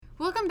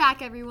Welcome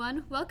back,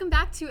 everyone. Welcome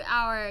back to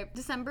our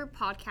December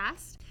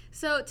podcast.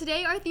 So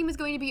today our theme is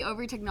going to be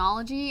over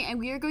technology, and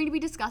we are going to be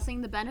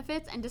discussing the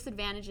benefits and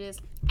disadvantages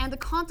and the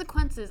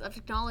consequences of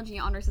technology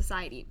on our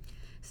society.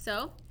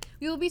 So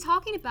we will be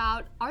talking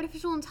about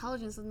artificial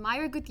intelligence with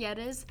Mayra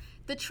Gutierrez,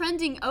 the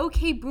trending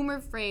OK Boomer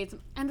phrase,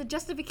 and the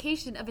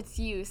justification of its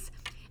use,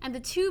 and the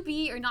to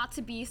be or not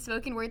to be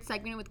spoken word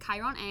segment with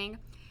Kiron,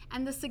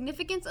 and the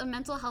significance of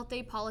mental health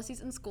day policies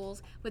in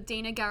schools with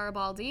Dana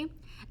Garibaldi,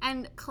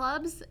 and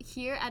clubs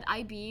here at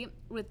IB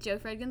with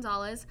Jofred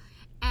Gonzalez,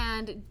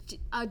 and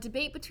a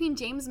debate between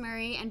James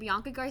Murray and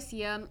Bianca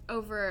Garcia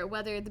over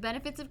whether the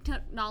benefits of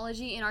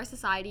technology in our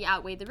society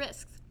outweigh the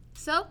risks.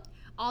 So,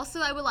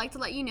 also I would like to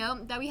let you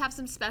know that we have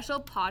some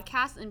special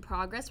podcasts in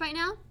progress right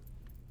now.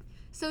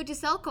 So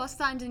Giselle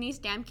Costa and Denise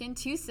Damkin,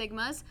 two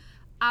Sigmas,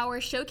 are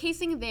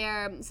showcasing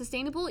their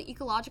sustainable,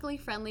 ecologically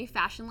friendly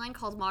fashion line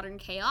called Modern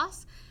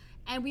Chaos.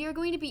 And we are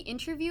going to be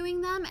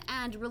interviewing them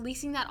and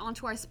releasing that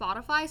onto our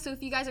Spotify. So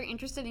if you guys are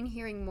interested in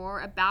hearing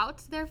more about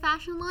their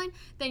fashion line,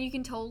 then you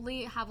can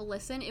totally have a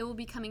listen. It will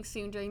be coming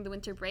soon during the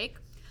winter break.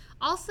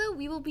 Also,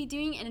 we will be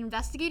doing an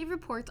investigative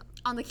report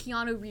on the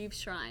Keanu Reeves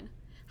shrine.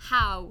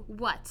 How,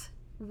 what,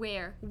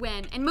 where,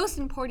 when, and most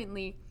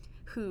importantly,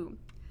 who.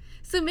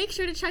 So make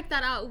sure to check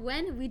that out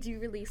when we do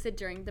release it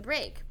during the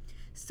break.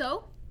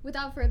 So,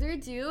 without further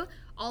ado,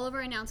 all of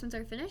our announcements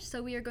are finished.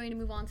 So we are going to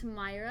move on to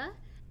Mayra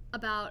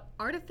about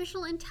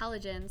artificial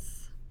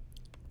intelligence.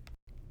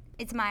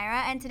 It's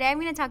Mayra, and today I'm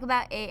going to talk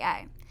about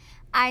AI.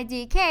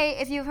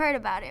 IDK, if you've heard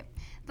about it.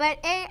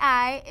 But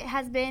AI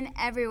has been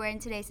everywhere in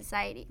today's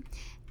society.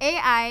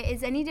 AI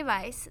is any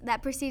device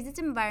that perceives its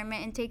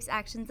environment and takes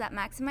actions that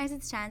maximize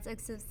its chance of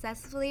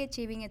successfully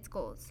achieving its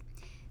goals.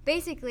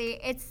 Basically,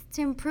 it's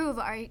to improve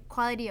our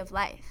quality of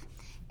life.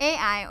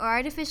 AI, or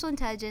artificial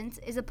intelligence,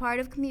 is a part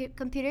of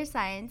computer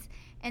science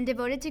and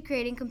devoted to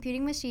creating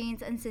computing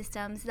machines and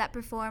systems that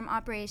perform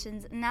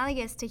operations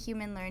analogous to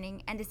human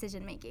learning and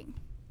decision-making.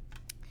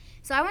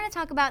 So I want to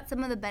talk about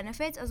some of the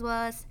benefits as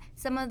well as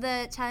some of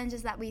the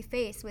challenges that we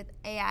face with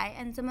AI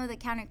and some of the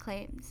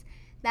counterclaims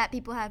that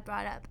people have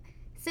brought up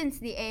since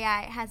the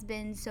AI has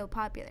been so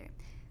popular.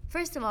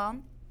 First of all,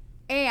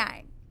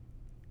 AI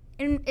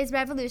is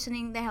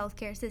revolutioning the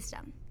healthcare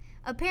system.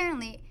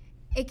 Apparently,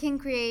 it can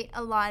create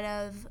a lot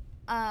of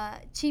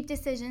cheap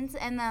decisions,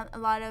 and a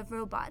lot of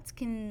robots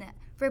can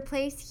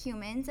replace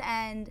humans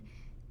and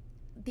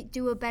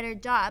do a better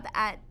job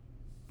at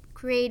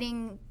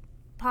creating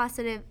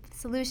positive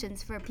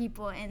solutions for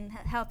people in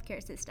the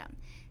healthcare system.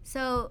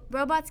 So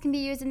robots can be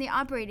used in the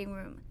operating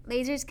room.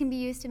 Lasers can be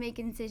used to make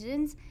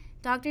incisions.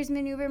 Doctors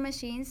maneuver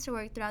machines to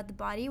work throughout the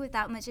body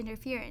without much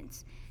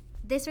interference.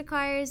 This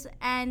requires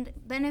and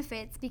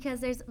benefits because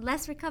there's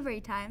less recovery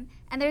time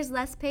and there's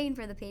less pain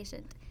for the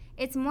patient.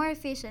 It's more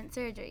efficient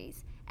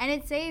surgeries, and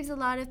it saves a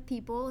lot of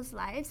people's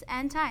lives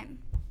and time.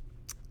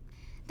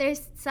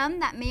 There's some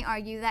that may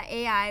argue that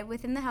AI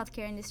within the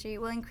healthcare industry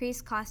will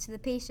increase cost to the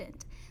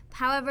patient.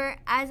 However,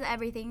 as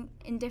everything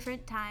in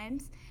different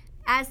times,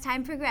 as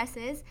time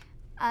progresses,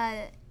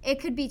 it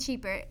could be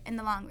cheaper in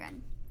the long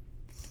run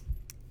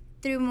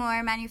through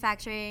more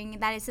manufacturing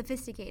that is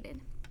sophisticated.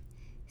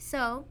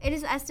 So, it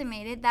is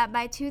estimated that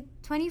by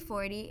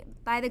 2040,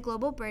 by the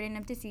Global Burden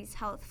of Disease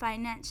Health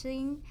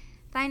Financing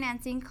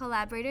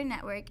Collaborator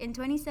Network in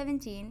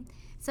 2017,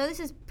 so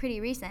this is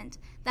pretty recent,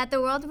 that the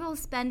world will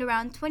spend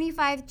around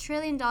 $25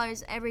 trillion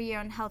every year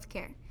on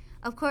healthcare.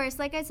 Of course,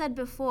 like I said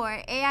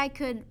before, AI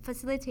could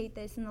facilitate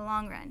this in the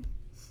long run.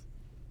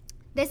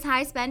 This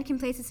high spend can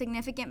place a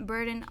significant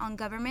burden on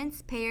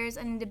governments, payers,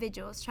 and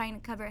individuals trying to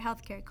cover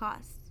healthcare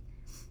costs.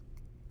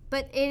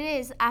 But it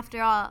is,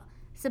 after all,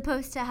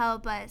 supposed to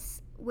help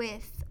us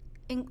with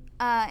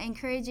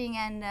encouraging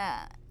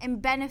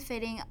and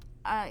benefiting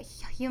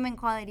human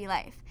quality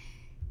life.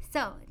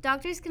 So,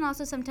 doctors can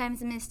also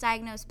sometimes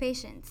misdiagnose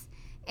patients.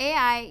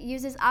 AI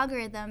uses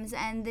algorithms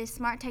and this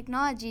smart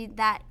technology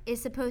that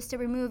is supposed to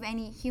remove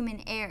any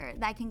human error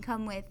that can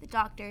come with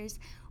doctors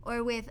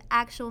or with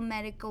actual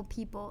medical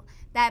people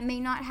that may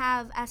not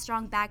have as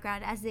strong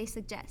background as they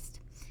suggest.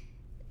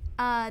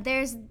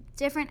 There's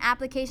different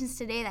applications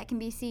today that can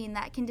be seen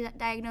that can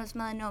diagnose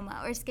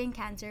melanoma or skin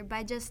cancer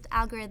by just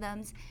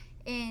algorithms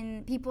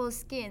in people's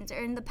skins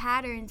or in the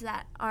patterns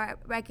that are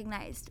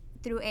recognized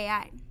through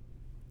AI.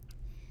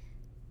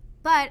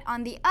 But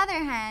on the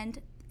other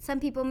hand, some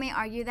people may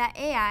argue that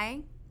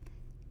AI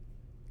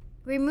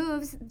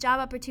removes job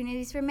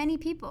opportunities for many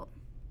people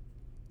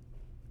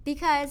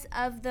because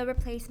of the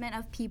replacement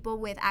of people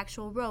with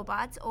actual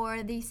robots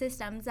or these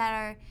systems that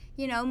are,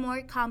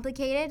 more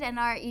complicated and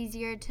are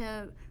easier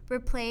to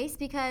replace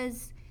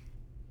because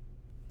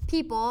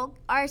people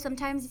are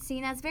sometimes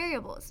seen as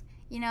variables.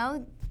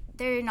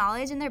 Their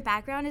knowledge and their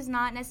background is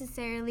not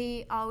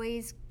necessarily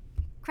always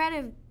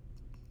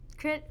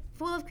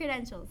full of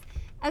credentials.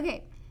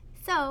 Okay,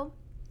 so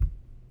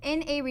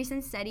in a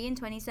recent study in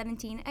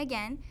 2017,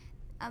 again,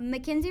 a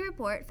McKinsey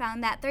report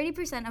found that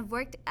 30% of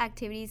work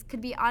activities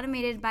could be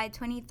automated by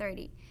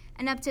 2030,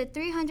 and up to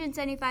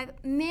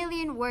 375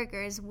 million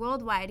workers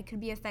worldwide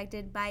could be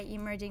affected by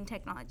emerging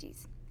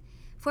technologies.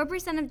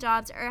 4% of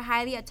jobs are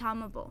highly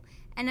automable,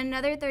 and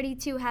another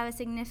 32 have a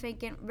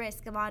significant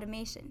risk of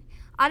automation.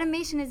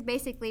 Automation is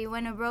basically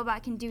when a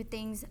robot can do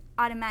things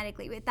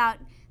automatically without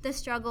the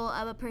struggle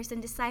of a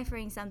person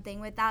deciphering something,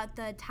 without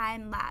the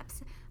time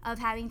lapse of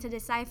having to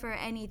decipher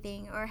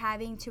anything or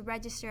having to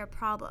register a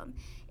problem.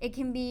 It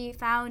can be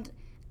found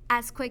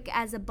as quick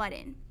as a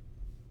button.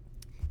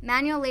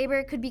 Manual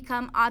labor could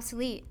become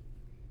obsolete.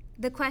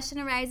 The question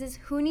arises,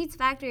 who needs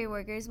factory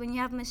workers when you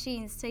have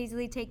machines to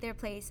easily take their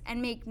place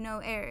and make no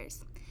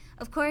errors?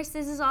 Of course,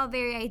 this is all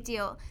very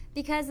ideal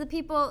because the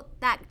people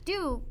that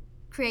do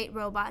create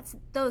robots,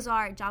 those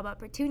are job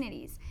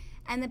opportunities.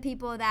 And the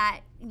people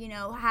that,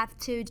 have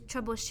to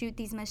troubleshoot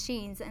these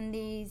machines and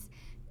these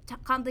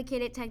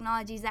complicated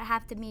technologies that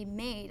have to be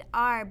made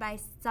are by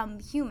some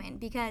human,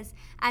 because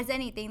as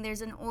anything,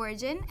 there's an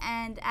origin,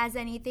 and as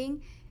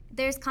anything,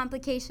 there's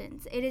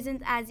complications. It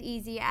isn't as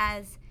easy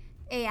as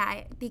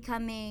AI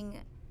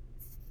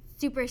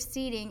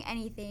superseding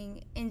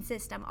anything in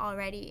system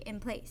already in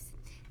place.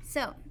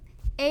 So,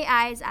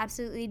 AI is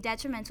absolutely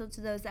detrimental to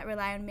those that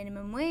rely on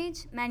minimum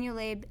wage, manual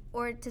labor,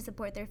 or to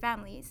support their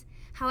families.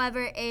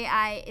 However,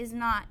 AI is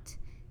not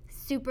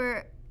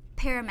super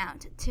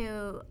paramount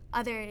to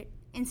other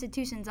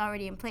institutions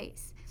already in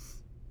place.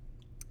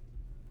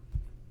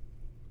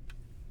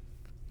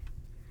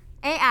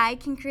 AI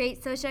can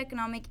create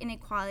socioeconomic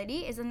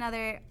inequality is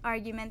another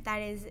argument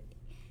that is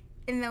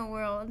in the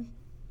world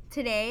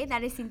today,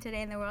 that is seen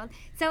today in the world.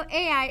 So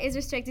AI is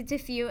restricted to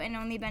few and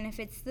only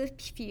benefits the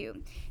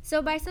few.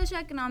 So by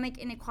socioeconomic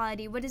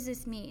inequality, what does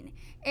this mean?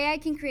 AI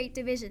can create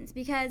divisions,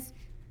 because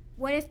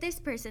what if this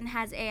person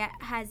has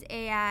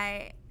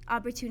AI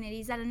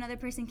opportunities that another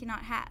person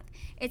cannot have?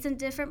 It's a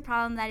different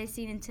problem that is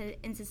seen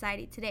in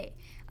society today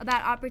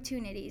about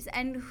opportunities,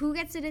 and who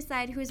gets to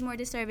decide who is more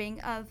deserving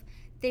of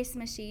this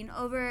machine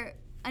over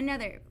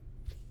another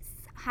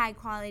high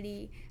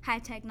quality, high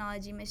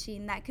technology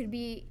machine that could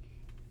be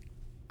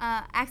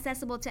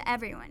accessible to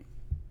everyone.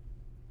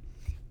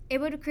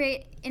 It would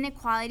create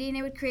inequality, and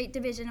it would create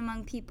division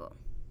among people.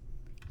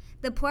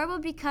 The poor will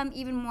become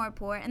even more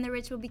poor, and the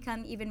rich will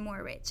become even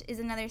more rich, is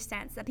another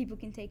stance that people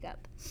can take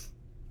up.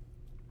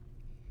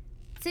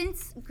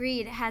 Since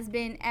greed has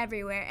been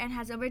everywhere and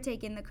has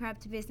overtaken the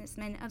corrupt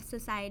businessmen of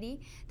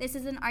society, this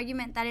is an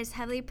argument that is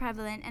heavily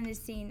prevalent and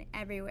is seen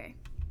everywhere.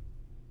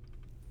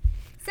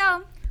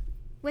 So,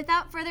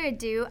 without further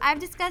ado, I've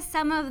discussed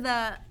some of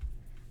the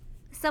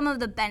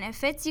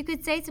benefits, you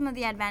could say, some of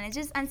the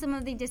advantages, and some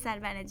of the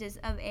disadvantages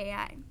of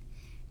AI.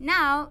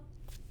 Now,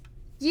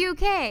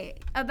 UK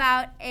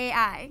about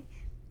AI.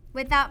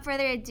 Without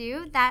further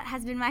ado, that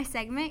has been my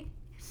segment.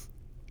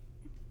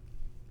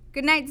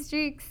 Good night,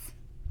 Streaks.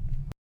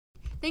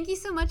 Thank you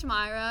so much,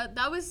 Mayra.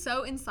 That was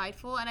so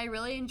insightful, and I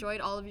really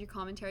enjoyed all of your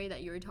commentary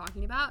that you were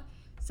talking about.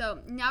 So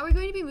now we're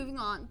going to be moving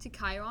on to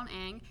Kiron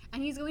Ang,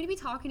 and he's going to be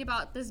talking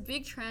about this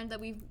big trend that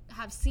we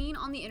have seen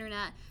on the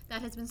internet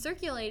that has been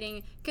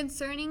circulating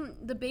concerning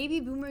the baby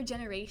boomer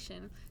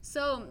generation.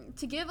 So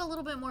to give a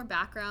little bit more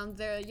background,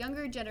 the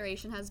younger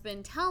generation has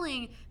been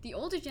telling the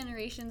older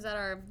generations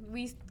that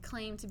we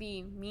claim to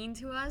be mean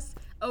to us,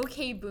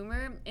 okay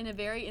boomer, in a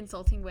very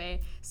insulting way.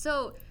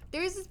 So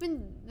there has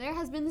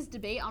been this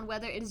debate on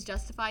whether it is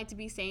justified to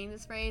be saying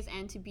this phrase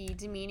and to be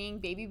demeaning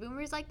baby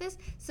boomers like this.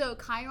 So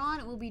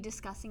Kiron will be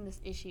discussing this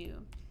issue.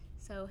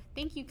 So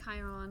thank you,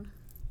 Kiron.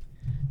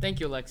 Thank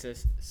you,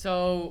 Alexis.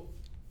 So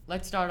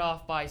let's start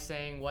off by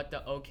saying what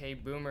the okay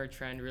boomer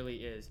trend really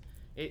is.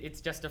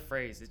 It's just a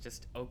phrase. It's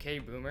just okay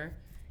boomer.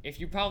 If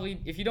you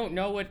don't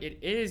know what it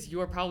is, you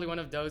are probably one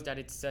of those that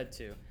it's said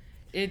to.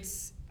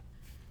 It's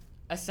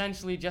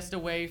essentially just a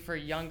way for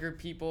younger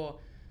people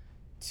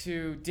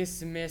to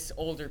dismiss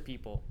older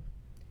people.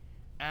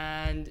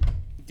 And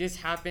this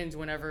happens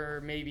whenever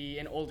maybe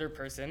an older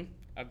person,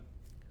 a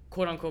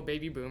quote-unquote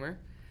baby boomer,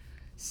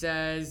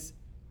 says,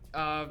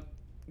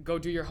 go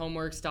do your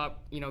homework,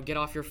 stop, get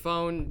off your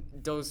phone,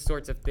 those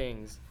sorts of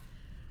things.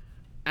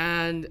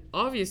 And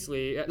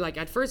obviously,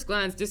 at first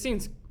glance, this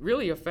seems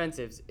really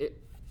offensive.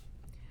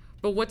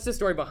 But what's the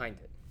story behind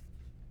it?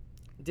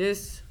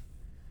 This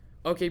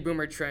okay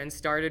boomer trend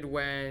started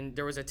when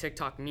there was a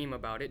TikTok meme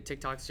about it.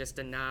 TikTok's just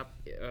an app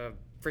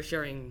for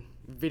sharing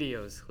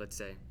videos, let's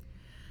say.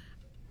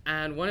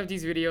 And one of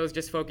these videos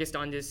just focused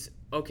on this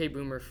okay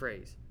boomer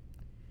phrase.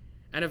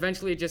 And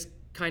eventually it just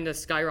kind of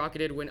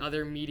skyrocketed when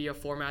other media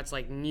formats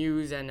like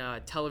news and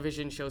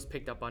television shows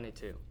picked up on it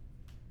too.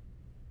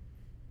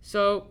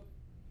 So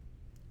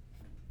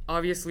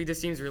obviously this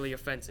seems really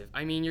offensive.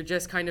 I mean, you're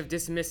just kind of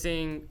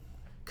dismissing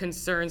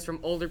concerns from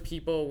older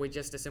people with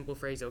just a simple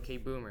phrase, okay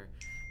boomer.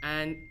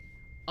 And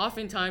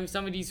oftentimes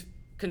some of these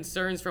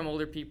concerns from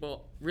older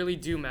people really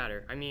do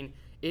matter. I mean,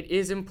 it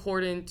is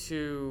important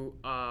to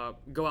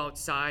go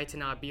outside, to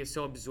not be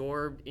so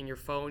absorbed in your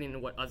phone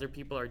and what other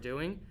people are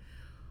doing.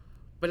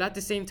 But at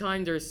the same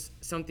time, there's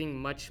something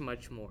much,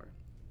 much more.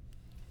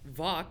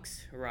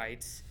 Vox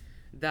writes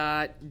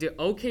that the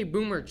okay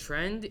boomer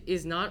trend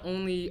is not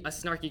only a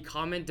snarky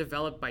comment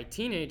developed by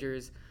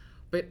teenagers,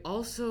 but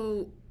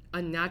also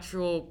a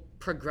natural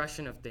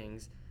progression of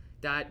things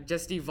that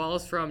just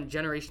evolves from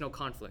generational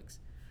conflicts.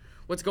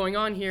 What's going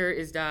on here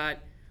is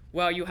that,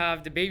 well, you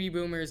have the baby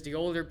boomers, the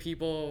older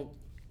people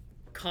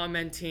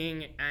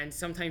commenting and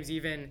sometimes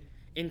even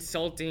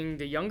insulting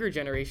the younger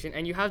generation,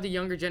 and you have the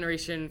younger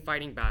generation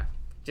fighting back,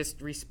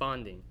 just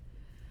responding.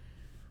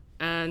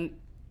 And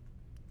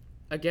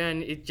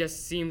again, it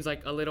just seems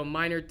like a little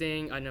minor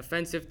thing, an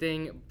offensive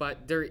thing,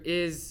 but there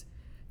is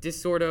this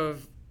sort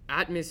of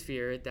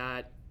atmosphere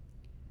that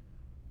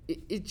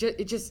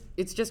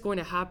it's just going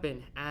to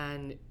happen.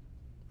 And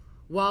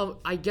while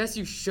I guess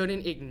you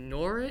shouldn't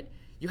ignore it,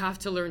 you have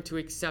to learn to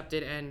accept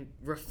it and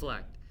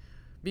reflect.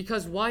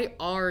 Because why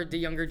are the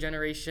younger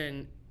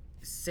generation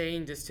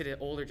saying this to the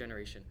older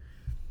generation?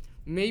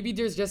 Maybe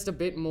there's just a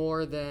bit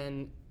more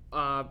than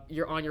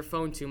you're on your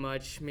phone too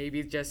much.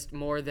 Maybe just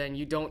more than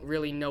you don't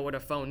really know what a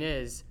phone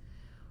is.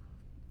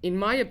 In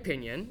my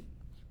opinion,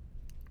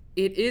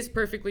 it is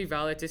perfectly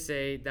valid to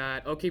say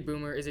that okay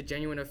boomer is a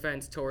genuine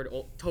offense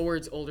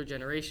towards older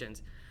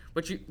generations.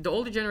 But the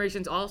older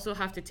generations also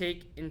have to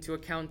take into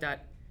account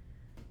that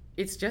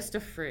it's just a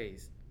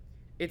phrase.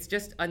 It's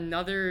just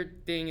another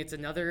thing. It's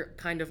another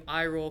kind of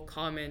eye roll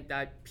comment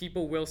that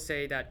people will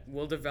say that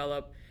will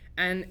develop.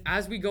 And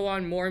as we go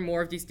on, more and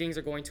more of these things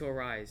are going to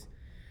arise.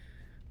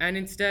 And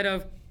instead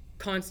of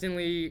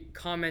constantly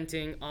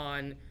commenting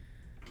on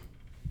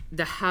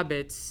the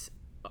habits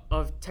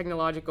of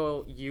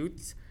technological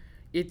youths,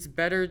 it's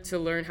better to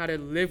learn how to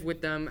live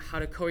with them, how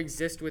to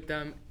coexist with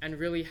them, and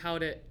really how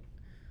to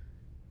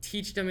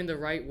teach them in the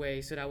right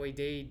way so that way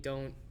they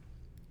don't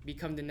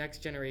become the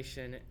next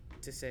generation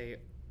to say,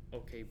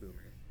 okay,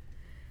 boomer.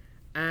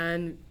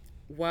 And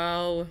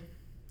while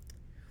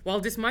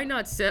this might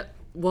not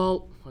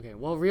while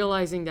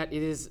realizing that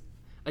it is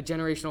a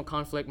generational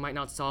conflict might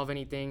not solve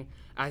anything,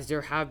 as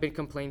there have been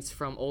complaints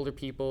from older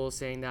people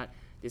saying that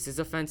this is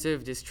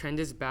offensive, this trend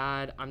is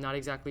bad, I'm not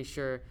exactly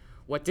sure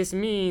what this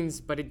means,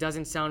 but it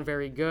doesn't sound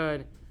very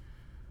good.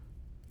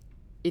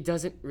 It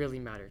doesn't really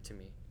matter to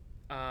me.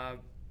 I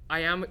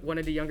am one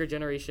of the younger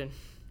generation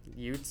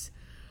youths,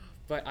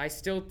 but I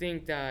still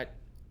think that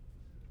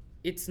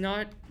it's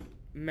not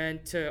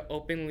meant to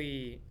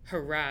openly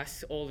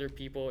harass older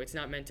people. It's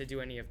not meant to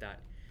do any of that.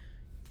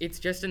 It's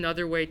just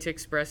another way to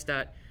express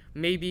that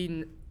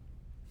maybe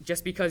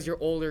just because you're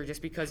older,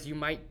 just because you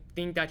might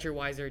think that you're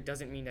wiser,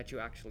 doesn't mean that you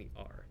actually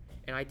are.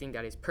 And I think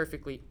that is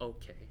perfectly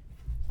okay.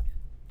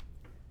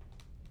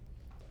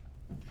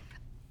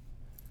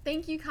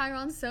 Thank you,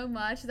 Kiron, so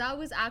much. That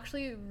was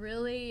actually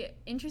really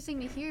interesting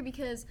to hear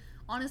because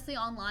honestly,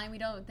 online, we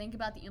don't think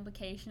about the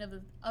implication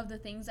of the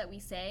things that we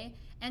say.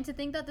 And to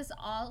think that this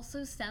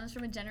also stems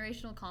from a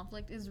generational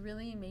conflict is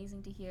really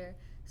amazing to hear.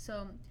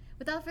 So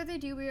without further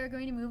ado, we are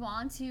going to move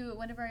on to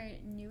one of our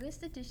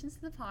newest additions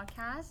to the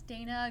podcast,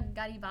 Dana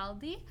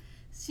Garibaldi.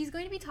 She's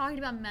going to be talking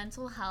about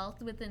mental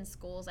health within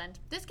schools, and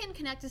this can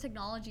connect to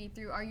technology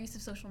through our use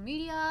of social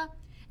media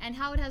and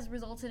how it has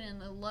resulted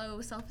in a low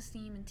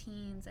self-esteem in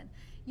teens. And,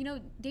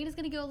 Dana's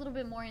going to go a little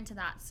bit more into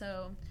that.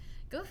 So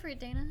go for it,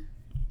 Dana.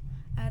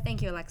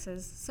 Thank you,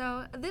 Alexis.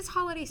 So this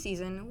holiday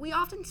season, we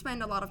often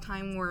spend a lot of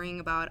time worrying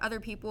about other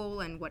people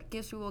and what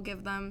gifts we will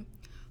give them.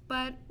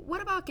 But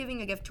what about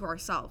giving a gift to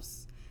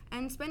ourselves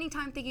and spending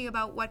time thinking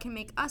about what can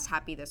make us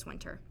happy this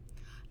winter?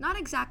 Not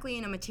exactly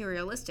in a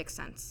materialistic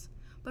sense,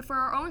 but for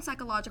our own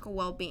psychological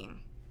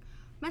well-being.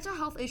 Mental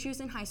health issues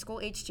in high school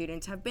age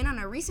students have been on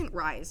a recent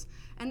rise,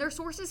 and their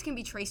sources can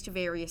be traced to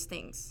various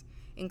things,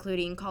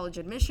 including college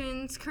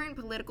admissions, current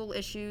political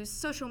issues,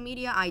 social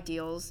media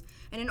ideals,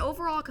 and an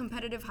overall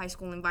competitive high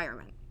school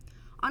environment.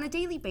 On a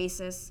daily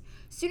basis,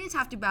 students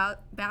have to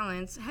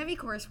balance heavy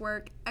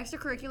coursework,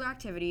 extracurricular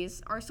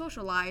activities, our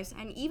social lives,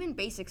 and even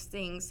basic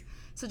things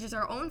such as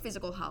our own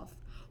physical health,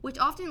 which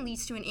often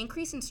leads to an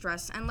increase in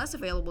stress and less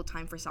available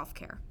time for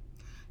self-care.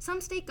 Some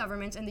state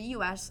governments in the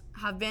U.S.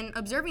 have been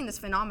observing this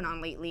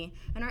phenomenon lately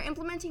and are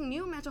implementing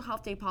new mental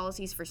health day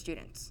policies for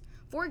students.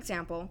 For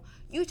example,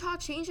 Utah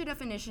changed the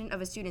definition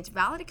of a student's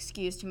valid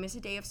excuse to miss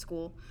a day of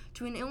school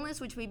to an illness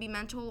which may be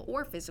mental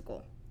or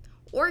physical.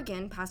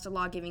 Oregon passed a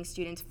law giving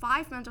students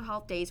 5 mental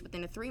health days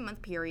within a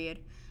 3-month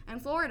period,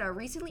 and Florida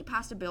recently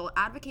passed a bill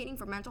advocating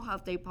for mental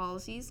health day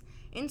policies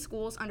in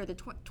schools under the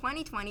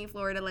 2020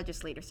 Florida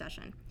legislative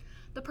session.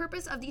 The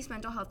purpose of these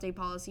mental health day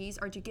policies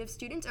are to give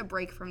students a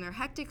break from their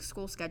hectic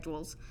school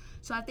schedules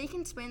so that they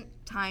can spend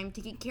time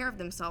taking care of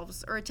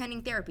themselves or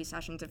attending therapy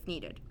sessions if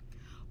needed.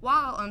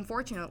 While,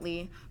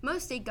 unfortunately,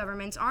 most state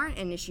governments aren't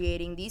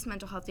initiating these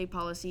mental health day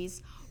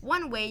policies,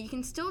 one way you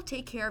can still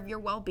take care of your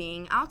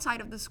well-being outside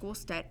of the school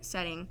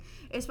setting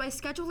is by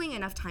scheduling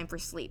enough time for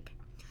sleep.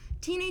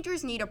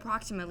 Teenagers need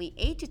approximately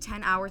 8 to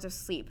 10 hours of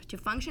sleep to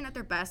function at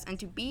their best and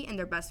to be in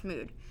their best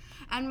mood,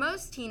 and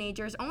most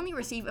teenagers only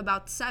receive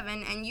about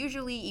 7 and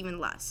usually even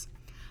less.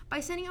 By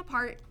setting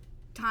apart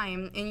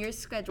time in your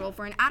schedule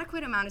for an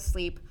adequate amount of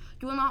sleep,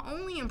 you will not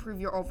only improve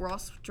your overall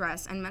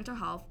stress and mental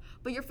health,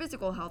 but your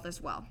physical health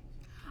as well.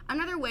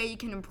 Another way you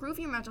can improve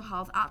your mental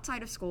health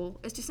outside of school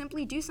is to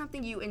simply do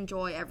something you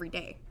enjoy every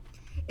day.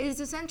 It is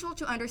essential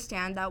to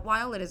understand that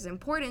while it is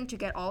important to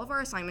get all of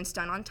our assignments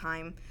done on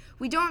time,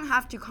 we don't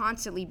have to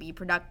constantly be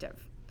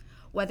productive.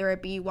 Whether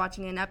it be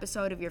watching an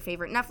episode of your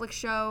favorite Netflix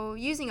show,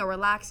 using a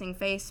relaxing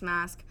face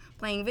mask,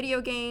 playing video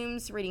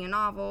games, reading a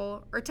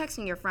novel, or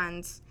texting your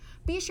friends,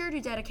 be sure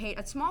to dedicate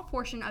a small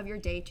portion of your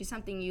day to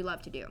something you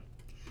love to do.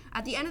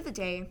 At the end of the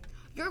day,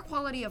 your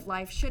quality of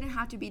life shouldn't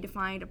have to be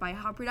defined by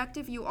how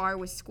productive you are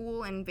with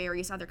school and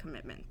various other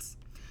commitments.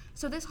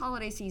 So this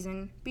holiday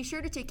season, be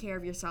sure to take care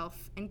of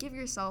yourself and give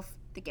yourself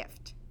the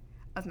gift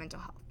of mental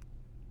health.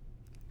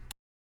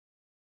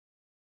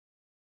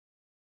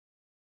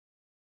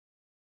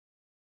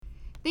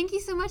 Thank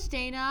you so much,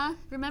 Dana.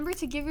 Remember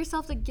to give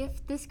yourself the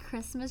gift this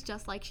Christmas,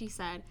 just like she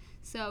said.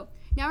 So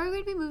now we're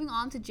going to be moving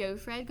on to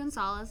Jofred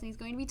Gonzalez, and he's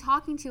going to be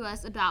talking to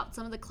us about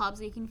some of the clubs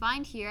that you can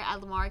find here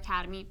at Lamar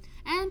Academy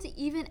and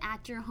even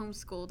at your home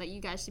school that you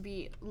guys should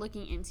be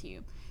looking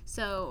into.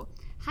 So,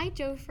 hi,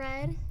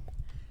 Jofred.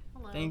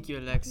 Hello. Thank you,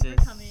 Alexis. Thank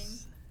you for coming.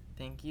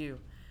 Thank you.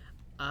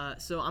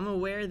 So I'm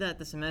aware that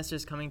the semester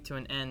is coming to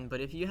an end,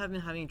 but if you have been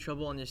having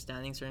trouble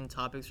understanding certain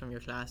topics from your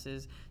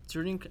classes,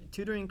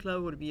 tutoring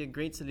club would be a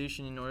great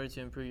solution in order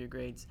to improve your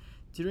grades.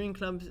 Tutoring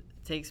club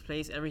takes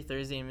place every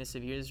Thursday in Ms.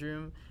 Severe's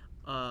room,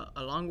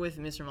 along with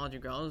Mr.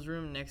 Madrigal's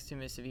room next to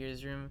Ms.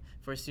 Severe's room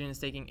for students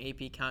taking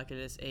AP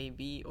Calculus A,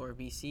 B, or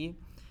BC.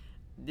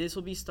 This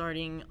will be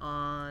starting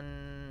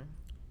on,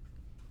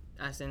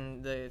 as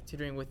in the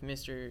tutoring with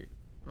Mr.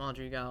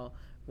 Madrigal,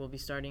 will be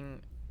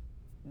starting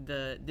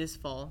this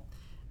fall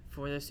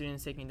for the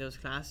students taking those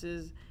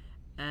classes.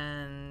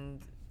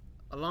 And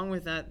along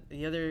with that,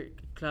 the other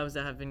clubs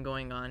that have been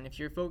going on, if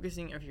you're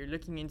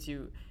looking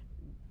into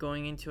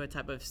going into a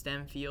type of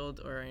STEM field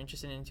or are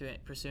interested into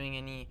pursuing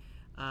any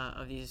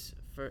of these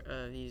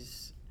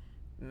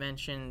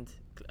mentioned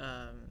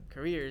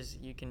careers,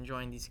 you can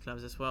join these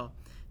clubs as well,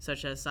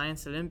 such as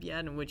Science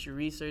Olympiad, in which you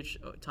research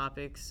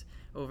topics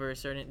over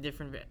certain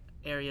different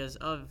areas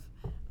of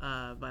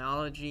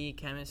biology,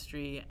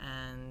 chemistry,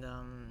 and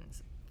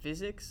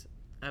physics,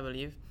 I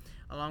believe,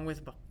 along with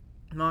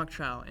mock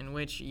trial, in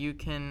which you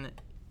can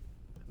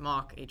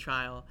mock a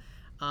trial,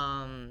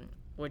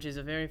 which is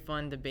a very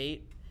fun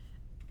debate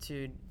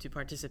to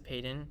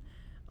participate in.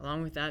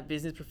 Along with that,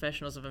 Business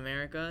Professionals of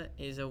America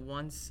is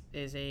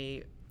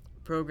a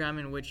program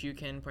in which you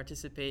can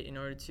participate in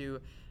order to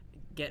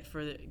get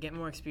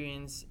more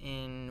experience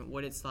in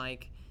what it's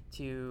like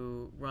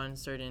to run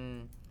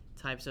certain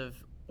types of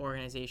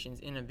organizations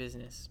in a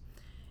business.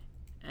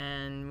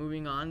 And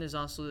moving on, there's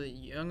also the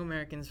Young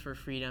Americans for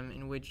Freedom,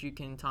 in which you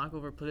can talk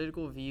over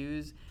political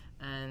views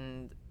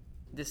and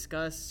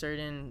discuss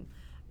certain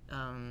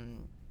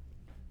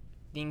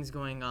things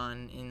going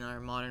on in our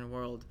modern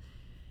world.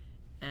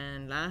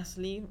 And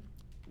lastly,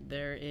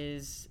 there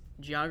is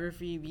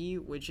Geography B,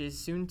 which is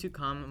soon to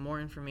come. More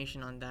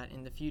information on that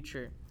in the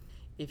future.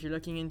 If you're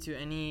looking into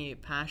any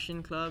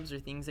passion clubs or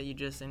things that you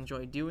just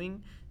enjoy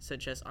doing,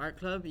 such as art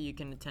club, you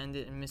can attend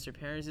it in Mr.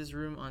 Perez's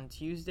room on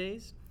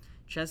Tuesdays.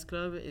 Chess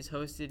club is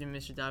hosted in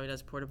Mr.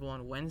 Davida's portable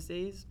on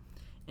Wednesdays.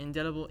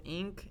 Indelible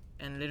Ink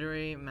and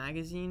Literary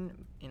Magazine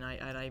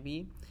at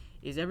IB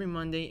is every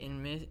Monday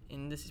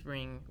in the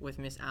spring with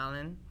Miss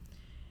Allen.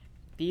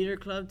 Theater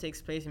club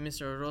takes place in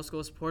Mr.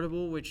 Orozco's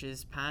portable, which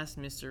is past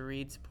Mr.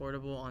 Reed's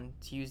portable on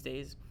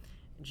Tuesdays.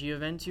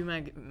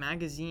 Gioventu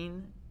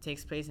Magazine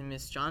takes place in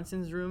Miss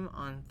Johnson's room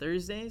on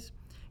Thursdays.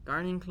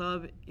 Gardening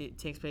club, it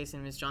takes place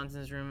in Miss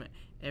Johnson's room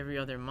every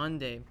other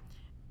Monday.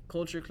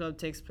 Culture club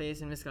takes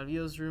place in Miss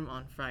Calvillo's room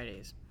on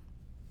Fridays.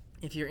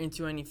 If you're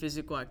into any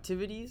physical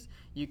activities,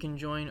 you can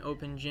join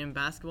Open Gym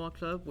Basketball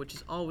Club, which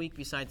is all week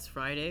besides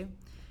Friday.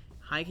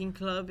 Hiking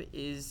club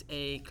is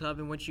a club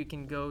in which you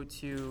can go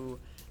to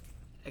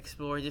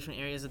explore different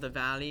areas of the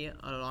valley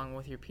along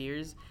with your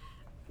peers,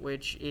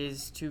 which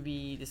is to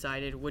be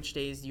decided which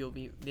days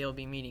they'll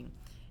be meeting.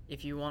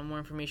 If you want more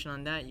information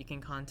on that, you can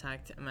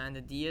contact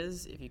Amanda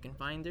Diaz if you can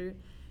find her.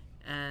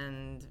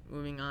 And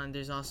moving on,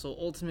 there's also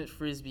Ultimate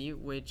Frisbee,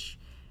 which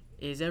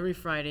is every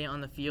Friday on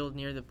the field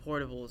near the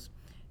portables.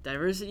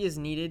 Diversity is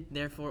needed,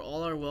 therefore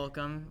all are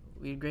welcome.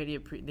 We greatly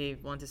they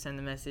want to send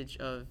the message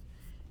of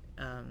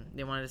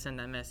they wanted to send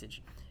that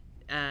message.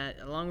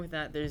 Along with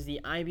that, there's the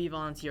IB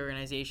Volunteer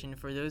Organization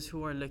for those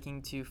who are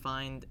looking to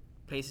find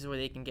places where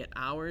they can get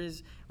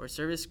hours or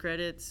service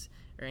credits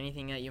or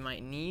anything that you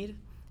might need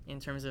in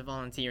terms of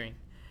volunteering.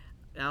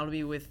 That'll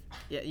be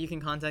you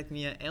can contact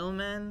me at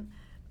Elman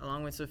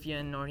along with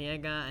Sofia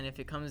Noriega, and if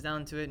it comes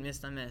down to it, Miss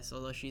Tames,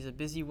 although she's a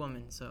busy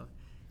woman, so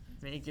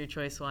make your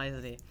choice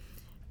wisely.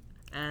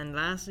 And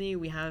lastly,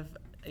 we have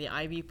the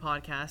IB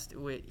podcast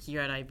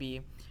here at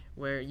IB,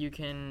 where you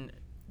can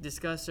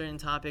discuss certain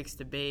topics,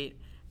 debate,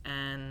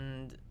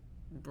 and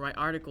write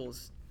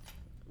articles.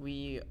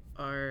 We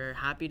are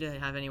happy to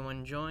have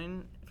anyone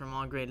join from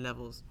all grade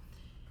levels.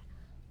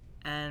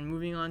 And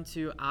moving on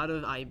to out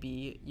of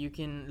IB, you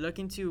can look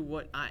into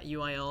what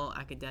UIL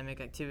academic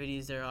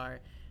activities there are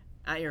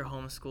at your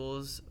home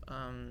schools.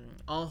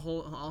 All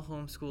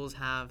home schools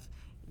have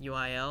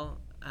UIL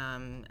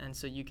and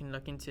so you can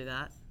look into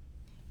that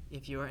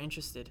if you are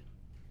interested.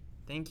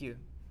 Thank you.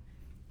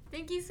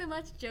 Thank you so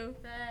much,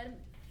 Jofred.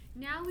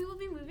 Now we will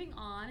be moving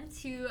on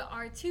to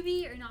our to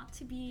be or not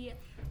to be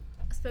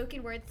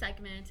spoken word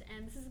segment,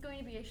 and this is going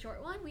to be a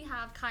short one. We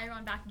have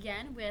Kiron back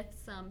again with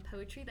some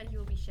poetry that he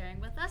will be sharing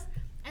with us,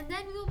 and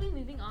then we will be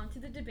moving on to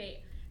the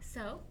debate.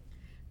 So,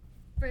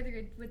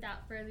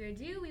 without further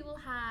ado, we will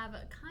have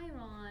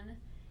Kiron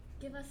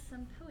give us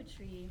some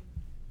poetry.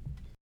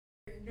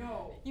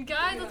 No. You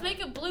guys, let's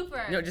make a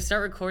blooper. No, just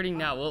start recording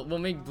now. We'll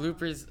make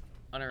bloopers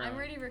on our own. I'm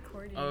already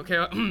recording. Oh,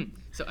 okay.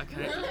 So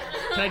can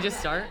I just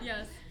start?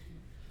 Yes.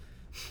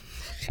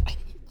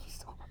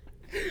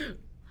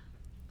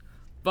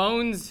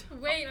 Bones.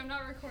 Wait, I'm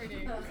not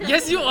recording.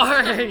 Yes, you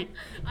are.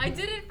 I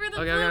did it for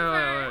the Okay,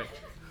 blooper. wait.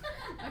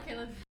 Okay,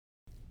 let's.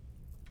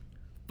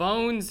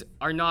 Bones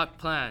are not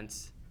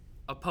plants.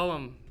 A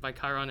poem by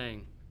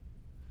Kiron.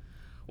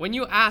 When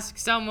you ask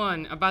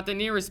someone about the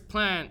nearest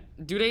plant,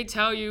 do they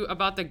tell you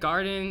about the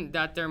garden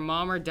that their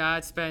mom or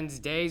dad spends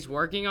days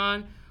working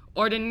on?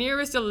 Or the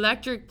nearest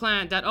electric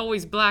plant that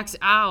always blacks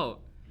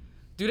out?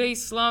 Do they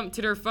slump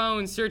to their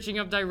phone searching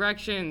up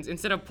directions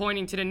instead of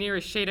pointing to the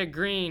nearest shade of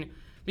green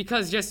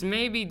because just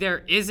maybe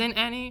there isn't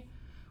any?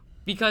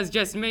 Because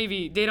just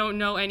maybe they don't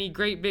know any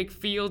great big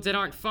fields that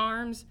aren't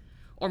farms?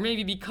 Or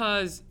maybe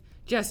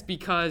just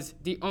because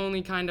the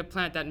only kind of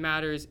plant that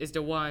matters is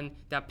the one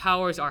that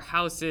powers our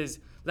houses,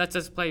 lets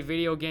us play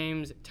video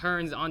games,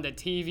 turns on the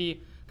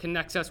TV,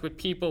 connects us with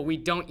people we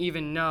don't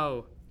even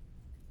know.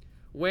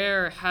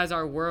 Where has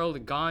our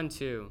world gone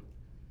to?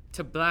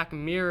 To black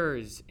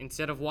mirrors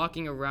instead of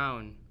walking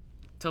around.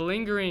 To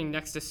lingering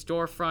next to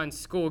storefronts,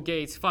 school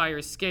gates, fire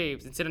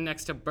escapes instead of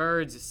next to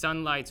birds,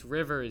 sunlights,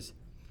 rivers.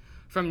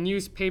 From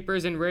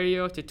newspapers and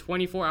radio to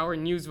 24-hour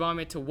news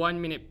vomit to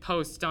 1-minute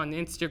posts on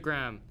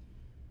Instagram.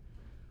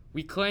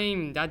 We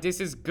claim that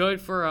this is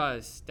good for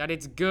us, that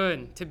it's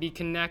good to be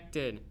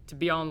connected, to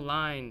be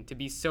online, to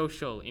be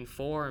social,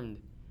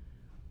 informed.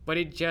 But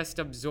it just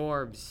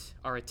absorbs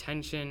our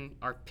attention,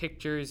 our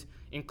pictures,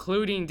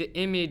 including the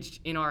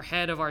image in our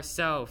head of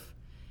ourselves,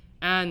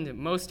 and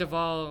most of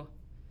all,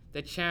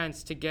 the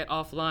chance to get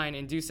offline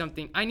and do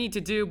something I need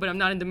to do, but I'm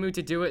not in the mood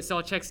to do it, so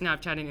I'll check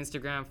Snapchat and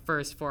Instagram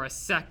first for a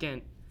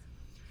second.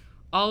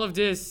 All of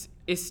this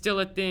is still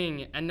a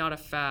thing and not a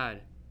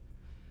fad.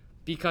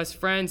 Because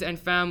friends and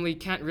family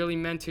can't really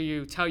mentor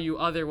you, tell you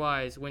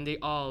otherwise when they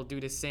all do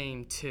the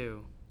same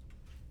too.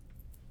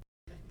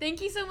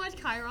 Thank you so much,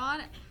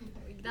 Kiron.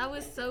 That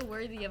was so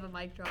worthy of a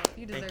mic drop.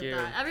 You deserve Thank you.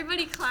 that.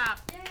 Everybody clap.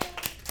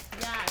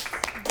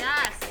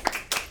 Yes.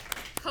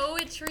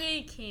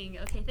 Poetry king.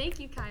 Okay, thank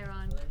you,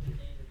 Kiron.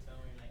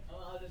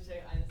 I'll just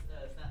check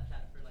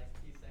Snapchat for like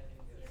 2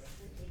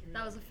 seconds.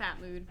 That was a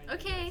fat mood.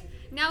 Okay,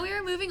 now we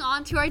are moving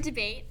on to our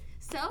debate.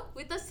 So,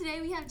 with us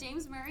today we have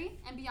James Murray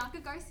and Bianca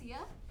Garcia,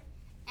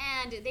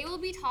 and they will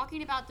be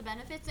talking about the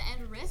benefits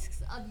and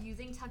risks of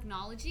using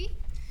technology.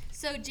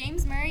 So,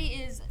 James Murray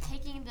is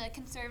taking the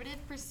conservative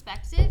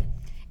perspective,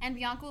 and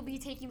Bianca will be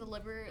taking the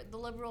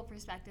liberal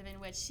perspective, in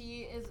which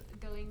she is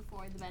going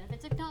for the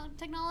benefits of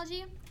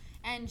technology,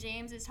 and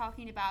James is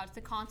talking about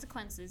the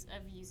consequences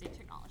of using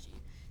technology.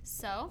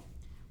 So,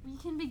 we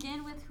can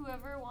begin with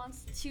whoever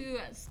wants to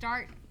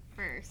start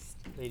first.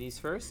 Ladies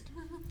first.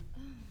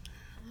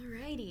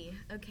 Alrighty.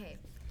 Okay.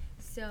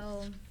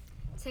 So,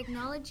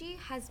 technology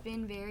has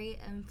been very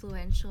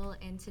influential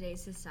in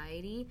today's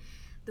society.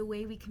 The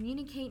way we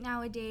communicate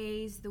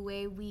nowadays, the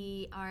way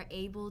we are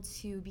able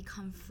to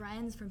become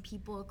friends from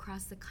people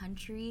across the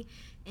country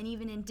and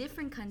even in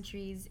different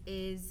countries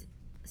is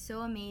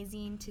so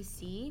amazing to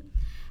see.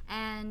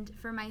 And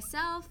for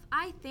myself,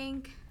 I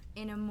think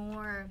in a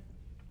more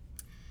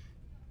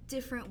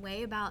different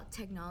way about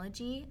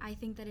technology. I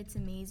think that it's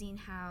amazing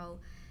how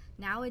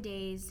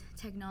nowadays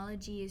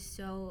technology is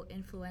so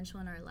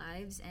influential in our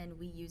lives and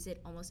we use it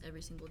almost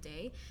every single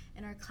day.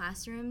 In our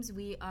classrooms,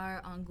 we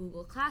are on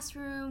Google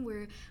Classroom,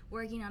 we're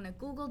working on a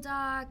Google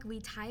Doc,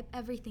 we type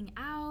everything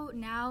out.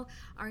 Now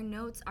our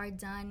notes are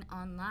done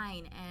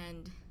online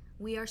and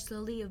we are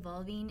slowly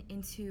evolving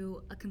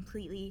into a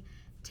completely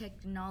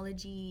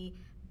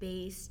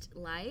technology-based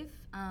life.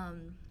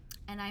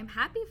 And I'm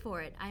happy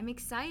for it. I'm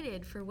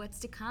excited for what's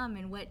to come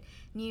and what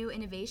new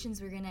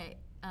innovations we're gonna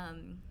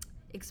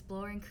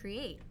explore and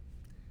create.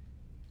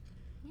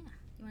 Yeah,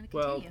 you want to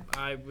continue?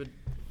 Well, I would,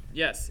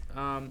 yes.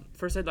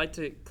 First, I'd like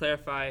to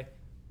clarify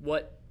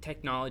what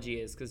technology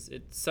is, because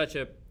it's such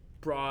a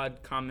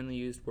broad, commonly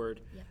used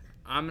word. Yeah.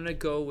 I'm going to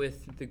go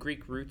with the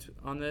Greek root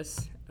on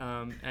this,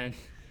 and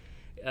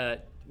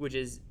which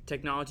is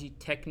technology,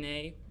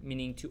 techne,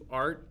 meaning to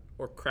art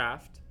or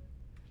craft,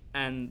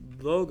 and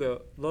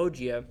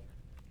logia,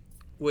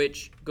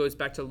 which goes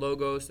back to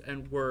logos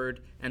and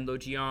word, and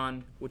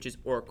logion, which is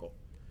oracle.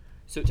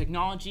 So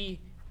technology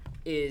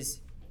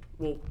is,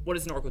 well, what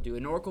does an oracle do?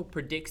 An oracle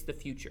predicts the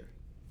future.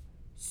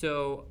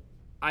 So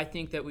I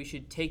think that we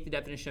should take the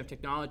definition of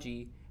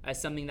technology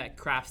as something that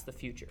crafts the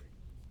future.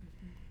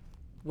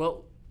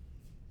 Well,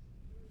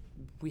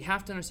 we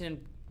have to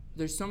understand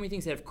there's so many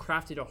things that have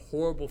crafted a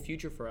horrible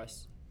future for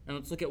us. and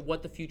let's look at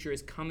what the future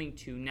is coming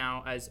to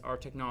now as our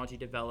technology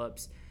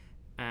develops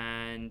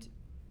and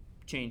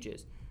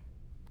changes.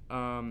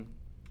 In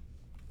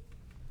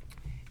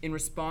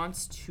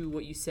response to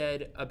what you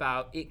said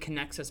about it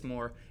connects us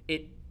more,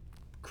 it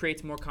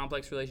creates more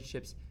complex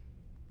relationships,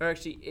 or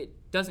actually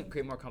it doesn't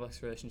create more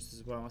complex relationships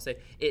is what I want to say.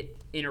 It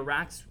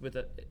interacts with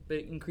it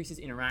increases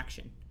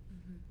interaction.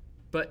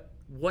 But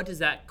what does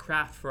that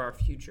craft for our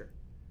future?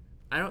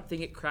 I don't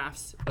think it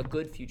crafts a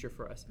good future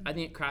for us. I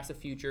think it crafts a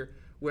future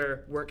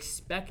where we're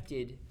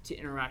expected to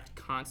interact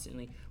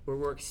constantly, where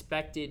we're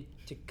expected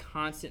to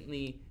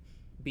constantly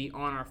be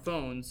on our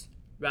phones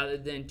rather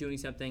than doing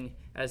something,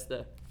 as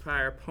the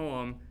prior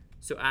poem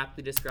so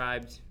aptly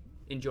described,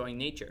 enjoying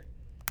nature.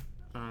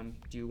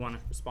 Do you want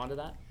to respond to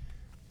that?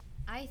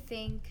 I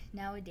think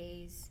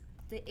nowadays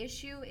the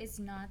issue is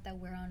not that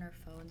we're on our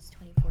phones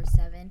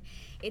 24/7.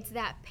 It's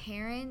that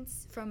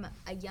parents from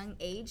a young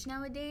age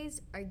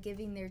nowadays are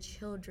giving their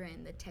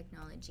children the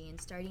technology and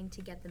starting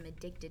to get them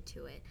addicted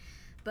to it.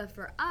 But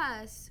for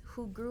us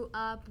who grew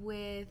up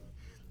with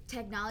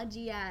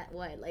technology at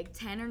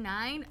 10 or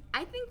 9,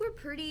 I think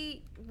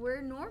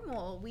we're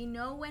normal. We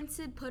know when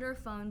to put our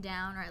phone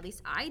down, or at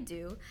least I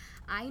do.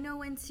 I know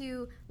when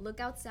to look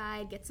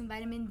outside, get some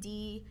vitamin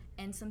D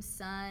and some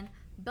sun,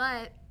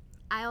 but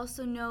I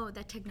also know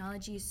that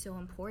technology is so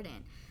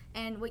important.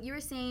 And what you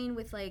were saying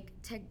with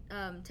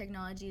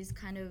technologies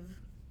kind of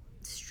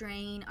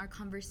strain our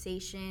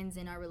conversations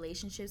and our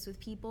relationships with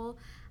people,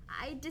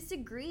 I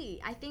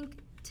disagree. I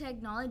think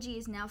technology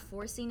is now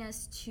forcing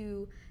us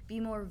to be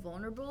more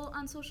vulnerable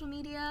on social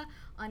media,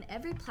 on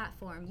every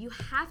platform. You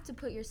have to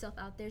put yourself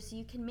out there so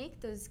you can make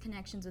those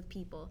connections with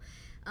people.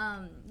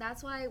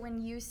 That's why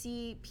when you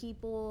see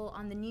people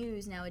on the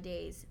news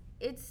nowadays,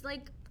 it's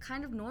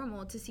kind of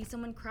normal to see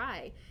someone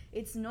cry.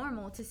 It's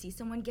normal to see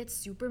someone get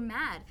super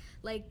mad.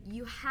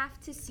 You have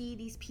to see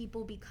these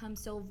people become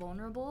so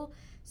vulnerable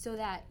so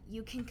that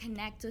you can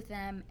connect with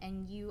them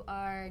and you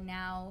are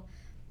now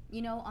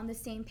on the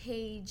same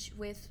page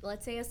with,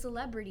 let's say, a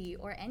celebrity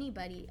or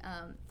anybody.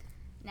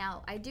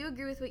 Now, I do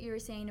agree with what you were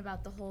saying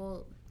about the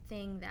whole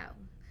thing that,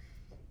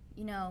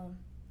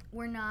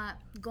 we're not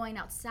going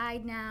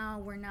outside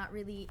now. We're not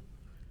really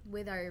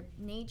with our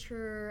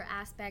nature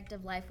aspect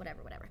of life,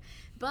 whatever.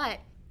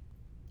 But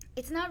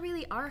it's not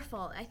really our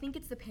fault. I think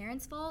it's the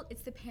parents' fault.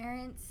 It's the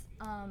parents'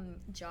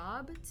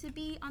 job to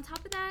be on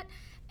top of that,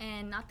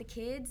 and not the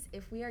kids.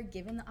 If we are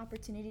given the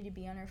opportunity to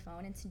be on our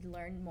phone and to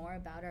learn more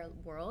about our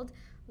world,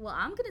 well,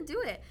 I'm going to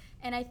do it.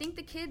 And I think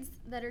the kids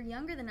that are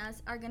younger than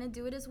us are going to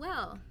do it as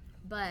well.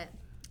 But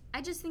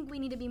I just think we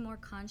need to be more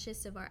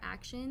conscious of our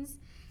actions,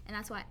 and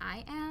that's why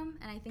I am,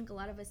 and I think a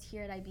lot of us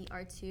here at IB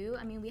are too.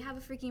 I mean, we have a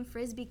freaking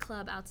Frisbee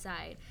club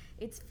outside.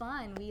 It's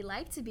fun. We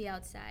like to be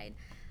outside.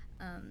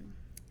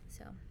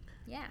 So,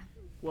 yeah.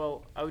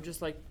 Well, I would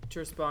just like to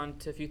respond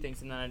to a few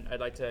things, and then I'd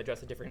like to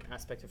address a different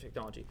aspect of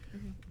technology.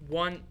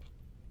 One,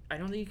 I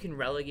don't think you can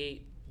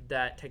relegate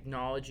that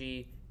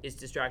technology is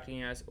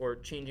distracting us or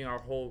changing our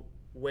whole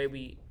way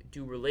we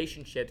do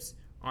relationships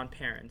on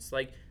parents.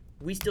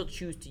 We still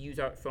choose to use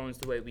our phones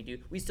the way we do.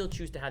 We still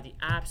choose to have the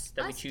apps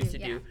that we choose to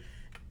do.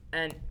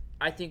 And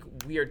I think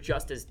we are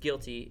just as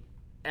guilty.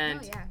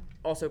 And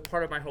also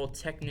part of my whole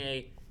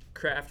techne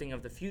crafting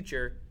of the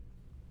future,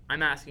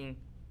 I'm asking,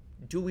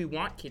 do we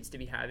want kids to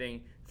be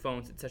having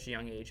phones at such a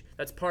young age?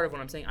 That's part of what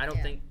I'm saying. I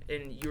don't think,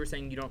 and you were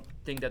saying you don't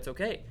think that's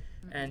okay.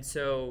 And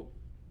so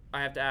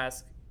I have to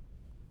ask,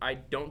 I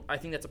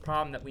think that's a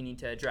problem that we need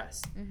to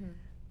address.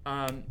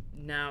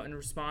 Now, in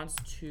response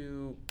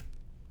to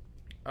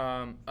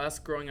us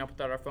growing up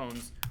without our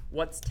phones,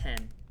 what's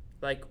 10?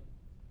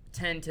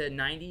 10 to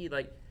 90?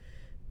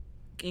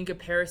 In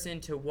comparison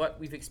to what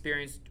we've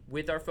experienced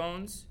with our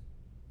phones,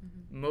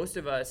 most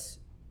of us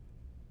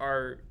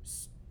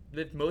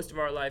lived most of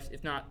our lives,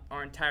 if not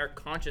our entire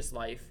conscious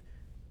life,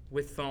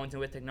 with phones and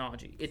with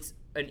technology. It's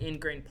an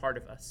ingrained part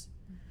of us.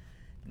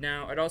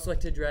 Now, I'd also like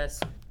to address,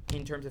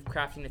 in terms of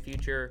crafting the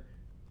future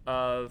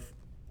of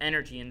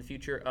energy and the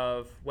future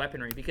of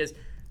weaponry, because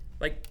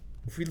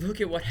if we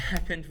look at what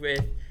happened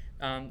with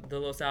the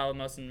Los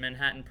Alamos and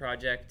Manhattan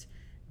Project,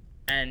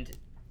 and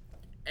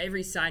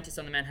every scientist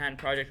on the Manhattan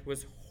Project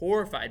was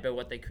horrified by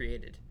what they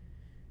created.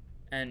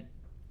 And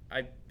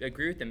I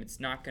agree with them. It's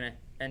not going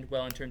to end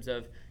well in terms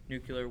of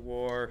nuclear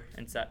war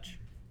and such.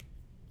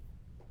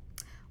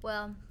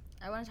 Well,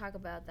 I want to talk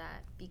about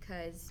that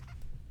because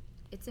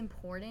it's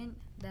important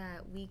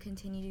that we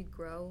continue to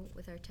grow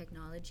with our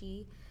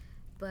technology,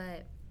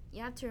 but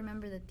you have to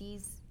remember that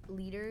these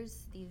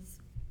leaders, these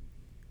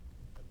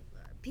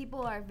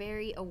people are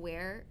very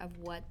aware of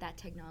what that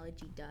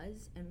technology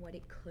does and what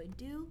it could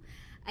do.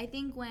 I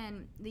think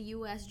when the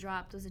U.S.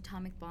 dropped those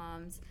atomic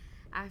bombs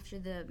after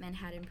the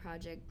Manhattan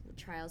Project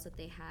trials that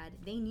they had,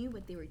 they knew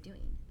what they were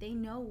doing. They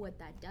know what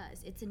that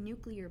does. It's a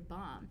nuclear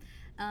bomb.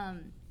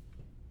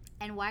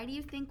 And why do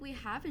you think we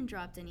haven't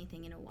dropped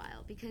anything in a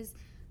while? Because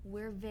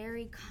we're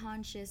very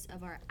conscious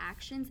of our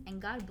actions,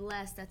 and God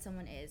bless that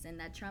someone is, and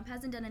that Trump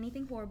hasn't done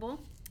anything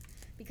horrible,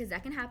 because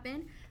that can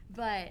happen.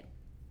 But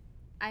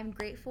I'm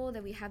grateful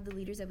that we have the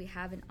leaders that we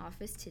have in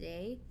office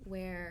today,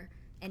 where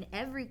in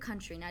every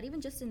country, not even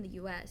just in the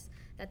US,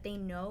 that they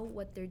know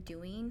what they're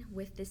doing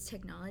with this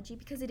technology,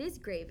 because it is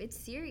grave, it's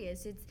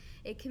serious,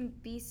 it can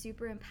be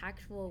super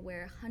impactful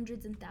where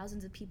hundreds and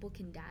thousands of people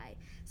can die.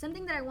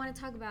 Something that I want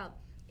to talk about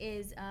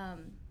is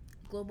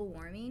global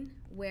warming,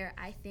 where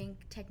I think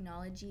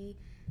technology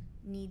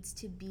needs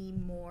to be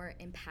more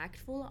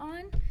impactful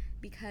on,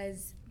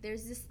 because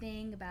there's this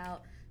thing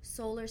about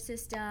solar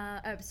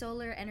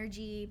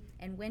energy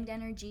and wind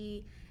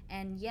energy,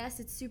 and yes,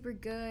 it's super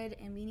good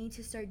and we need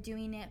to start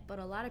doing it, but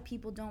a lot of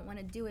people don't want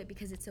to do it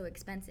because it's so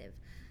expensive.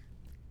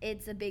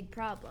 It's a big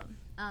problem.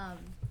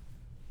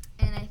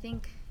 And I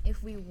think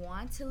if we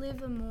want to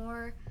live a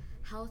more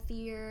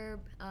healthier,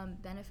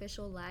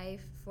 beneficial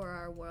life for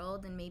our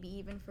world, and maybe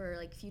even for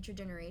like future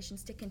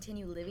generations to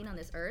continue living on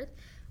this earth,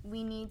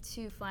 we need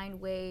to find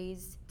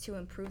ways to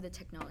improve the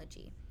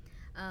technology.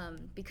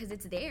 Because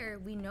it's there,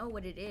 we know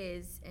what it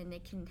is, and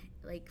it can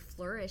like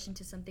flourish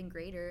into something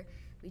greater.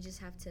 We just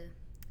have to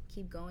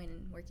keep going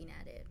and working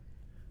at it.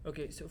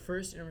 Okay, so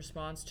first, in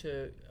response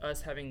to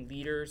us having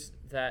leaders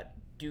that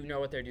do know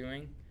what they're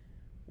doing,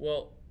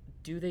 well,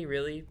 do they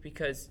really?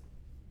 Because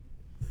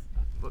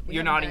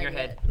you're nodding your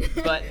head,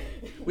 but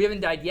we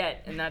haven't died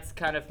yet, and that's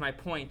kind of my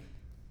point.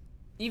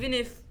 Even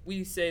if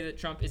we say that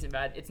Trump isn't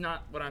bad, it's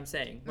not what I'm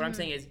saying. What I'm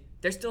saying is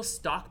they're still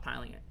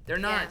stockpiling it. They're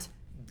not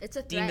it's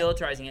a threat.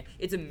 demilitarizing it.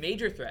 It's a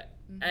major threat.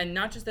 And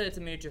not just that it's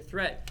a major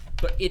threat,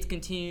 but it's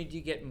continuing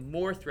to get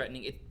more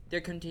threatening.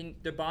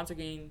 Their bombs are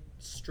getting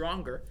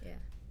stronger. Yeah.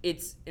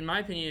 It's, in my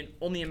opinion,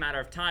 only a matter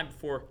of time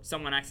before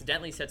someone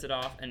accidentally sets it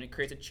off and it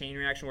creates a chain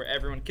reaction where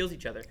everyone kills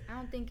each other. I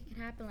don't think it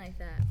can happen like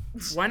that.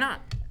 Why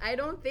not? I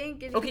don't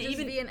think it can just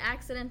be an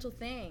accidental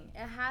thing.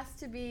 It has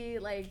to be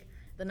like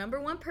the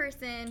number one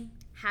person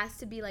has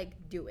to be like,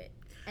 do it.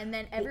 And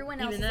then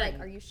everyone else is like,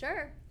 are you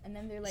sure? And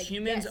then they're like,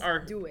 humans yes, are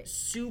do it.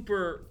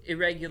 super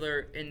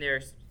irregular in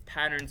their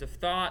patterns of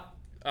thought.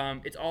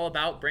 It's all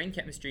about brain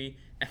chemistry,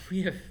 and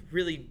we have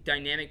really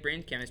dynamic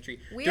brain chemistry.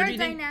 We are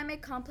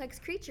dynamic, complex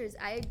creatures.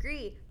 I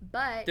agree,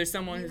 but there's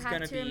someone who's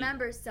going to be. You have to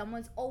remember,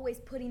 someone's always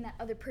putting that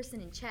other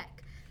person in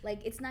check. Like,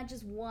 it's not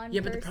just one.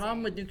 Yeah, but the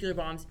problem with nuclear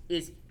bombs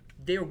is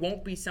there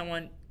won't be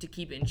someone to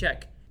keep it in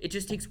check. It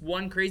just takes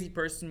one crazy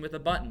person with a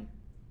button.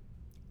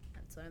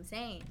 That's what I'm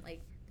saying.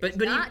 Like, but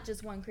not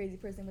just one crazy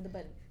person with a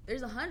button.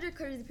 There's 100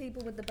 crazy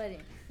people with the button.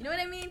 You know what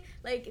I mean?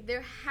 Like,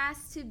 there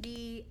has to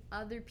be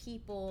other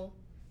people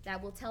that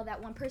will tell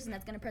that one person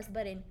that's going to press the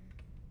button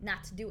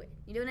not to do it.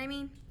 You know what I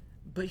mean?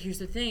 But here's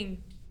the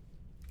thing.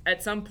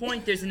 At some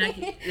point, there's an You're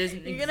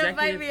executive... going to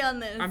fight me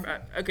on this.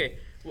 Okay.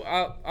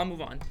 Well, I'll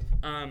move on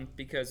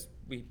because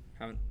we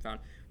haven't found...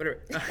 Whatever.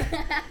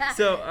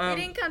 So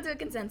we didn't come to a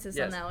consensus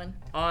on that one.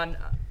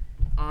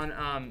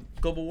 On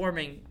global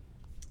warming,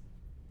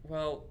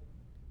 well...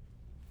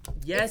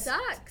 Yes. It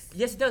sucks.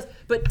 Yes, it does.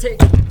 But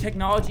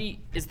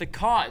technology is the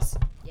cause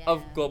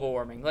of global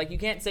warming. Like, you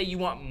can't say you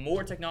want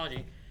more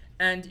technology.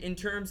 And in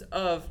terms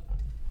of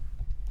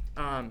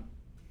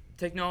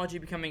technology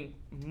becoming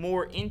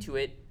more into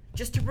it,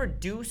 just to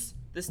reduce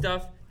the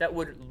stuff that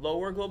would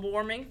lower global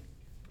warming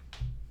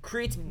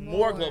creates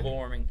more global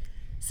warming.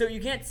 So you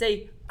can't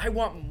say, I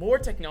want more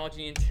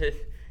technology into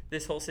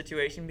this whole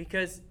situation,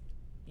 because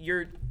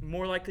you're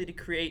more likely to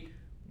create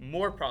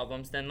more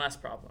problems than less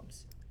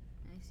problems.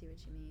 I see what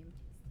you mean.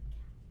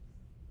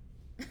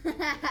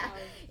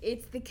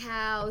 It's the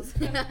cows.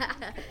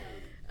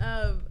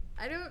 I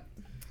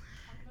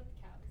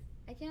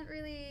can't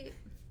really.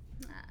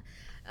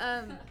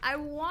 I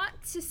want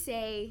to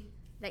say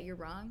that you're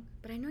wrong,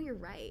 but I know you're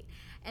right.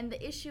 And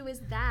the issue is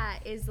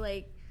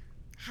like,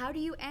 how do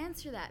you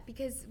answer that?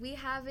 Because we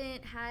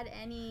haven't had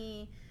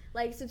any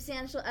like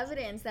substantial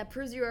evidence that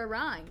proves you are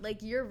wrong.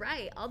 Like, you're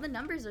right. All the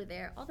numbers are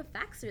there. All the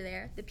facts are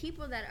there. The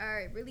people that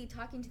are really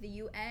talking to the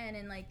UN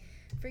and like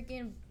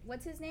freaking,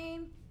 what's his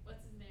name?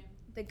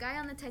 The guy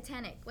on the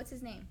Titanic. What's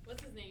his name? Who are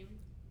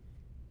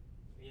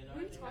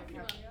you talking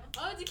about?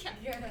 Oh,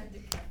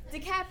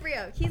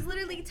 DiCaprio. He's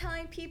literally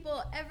telling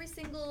people every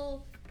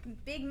single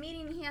big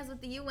meeting he has with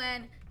the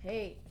UN,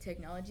 hey,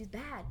 technology's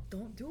bad.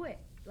 Don't do it.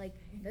 Like,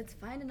 let's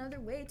find another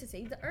way to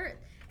save the earth.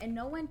 And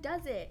no one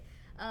does it.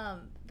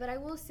 But I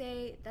will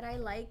say that I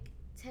like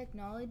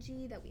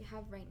technology that we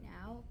have right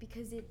now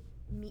because it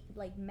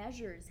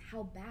measures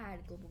how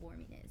bad global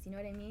warming is. You know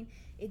what I mean?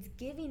 It's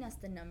giving us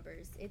the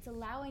numbers. It's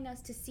allowing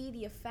us to see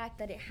the effect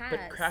that it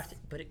has.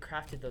 But it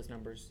crafted those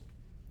numbers.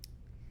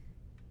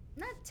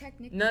 Not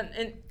technically.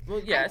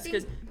 Yes,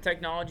 because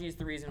technology is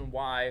the reason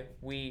why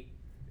we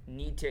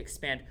need to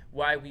expand,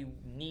 why we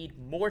need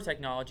more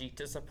technology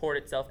to support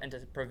itself and to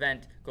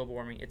prevent global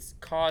warming. It's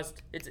an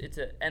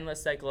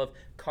endless cycle of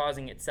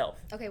causing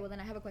itself. Okay, well then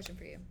I have a question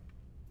for you.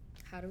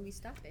 How do we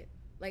stop it?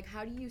 Like,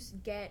 how do you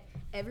get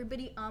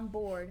everybody on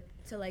board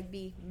to like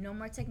be no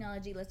more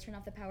technology? Let's turn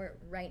off the power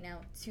right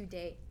now,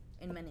 today,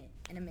 in a minute.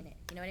 You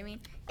know what I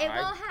mean? It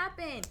won't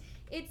happen.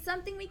 It's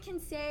something we can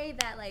say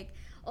that like,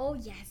 oh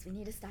yes, we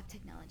need to stop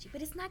technology,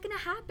 but it's not going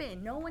to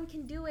happen. No one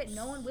can do it.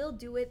 No one will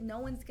do it. No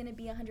one's going to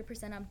be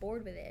 100% on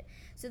board with it.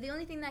 So the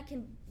only thing that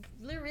can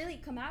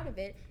really come out of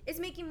it is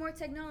making more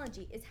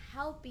technology, is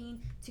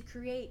helping to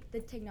create the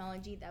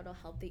technology that will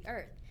help the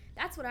earth.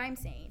 That's what I'm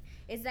saying,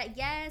 is that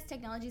yes,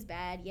 technology is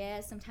bad.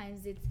 Yes,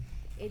 sometimes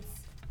it's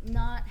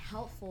not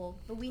helpful,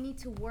 but we need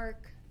to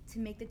work to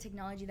make the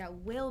technology that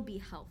will be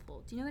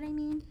helpful. Do you know what I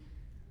mean?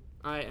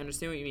 I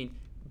understand what you mean,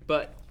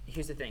 but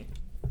here's the thing.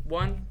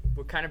 One,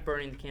 we're kind of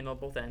burning the candle at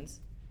both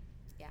ends.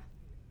 Yeah.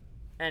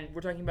 And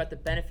we're talking about the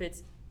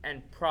benefits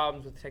and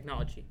problems with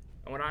technology.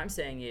 And what I'm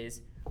saying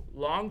is,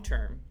 long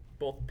term,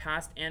 both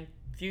past and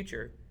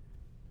future,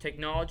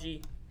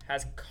 technology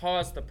has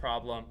caused the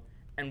problem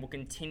and will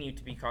continue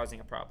to be causing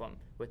a problem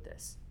with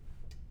this.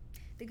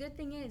 The good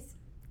thing is,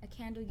 a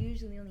candle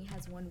usually only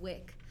has one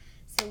wick.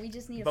 So we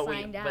just need to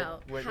find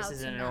out how this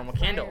isn't to a not normal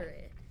fire candle.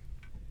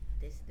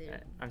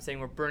 it. I'm saying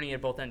we're burning it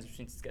at both ends, which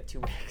means it's got two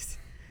wicks.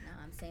 No,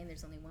 I'm saying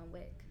there's only one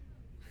wick.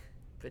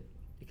 But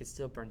it could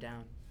still burn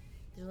down.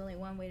 There's only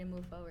one way to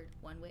move forward,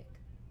 one wick.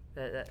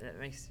 That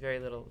makes very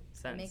little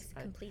sense. It makes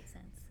complete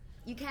sense.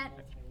 You can't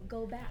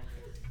go back.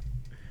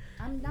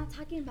 I'm not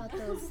talking about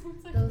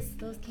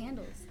those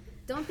candles.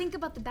 Don't think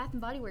about the Bath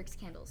and Body Works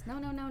candles. No.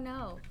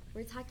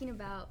 We're talking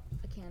about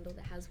a candle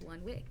that has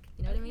one wick.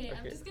 You know what I mean? Okay,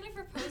 I'm just gonna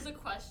propose a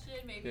question,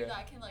 maybe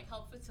that can like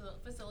help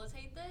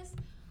facilitate this.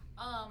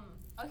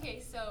 Okay,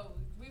 so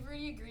we've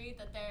already agreed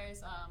that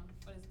there's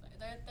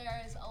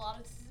there's a lot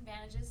of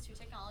disadvantages to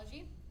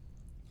technology,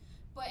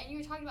 and you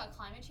were talking about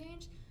climate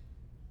change.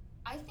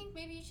 I think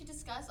maybe you should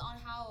discuss on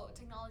how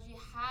technology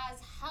has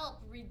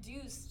helped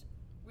reduce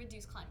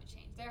climate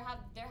change. There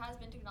has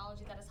been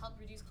technology that has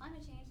helped reduce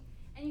climate change,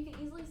 and you can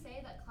easily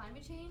say that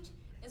climate change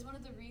is one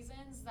of the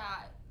reasons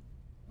that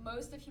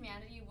most of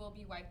humanity will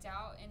be wiped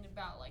out in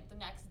about like the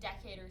next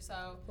decade or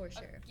so. For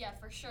sure. Yeah,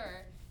 for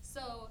sure.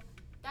 So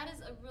that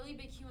is a really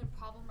big human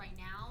problem right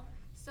now.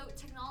 So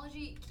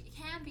technology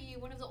can be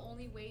one of the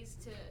only ways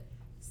to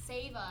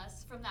save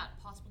us from that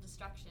possible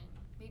destruction.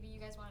 Maybe you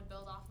guys want to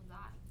build off of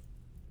that.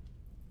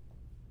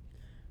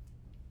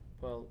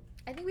 Well,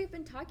 I think we've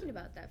been talking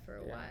about that for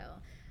a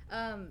while.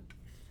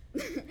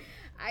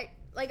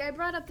 I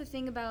brought up the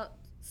thing about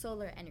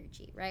solar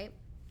energy, right?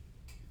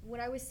 What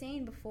I was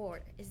saying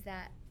before is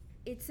that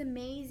it's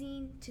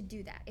amazing to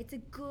do that. It's a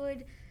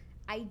good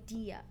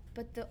idea,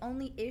 but the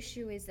only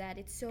issue is that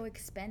it's so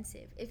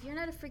expensive. If you're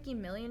not a freaking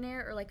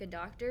millionaire or like a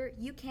doctor,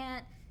 you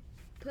can't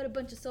put a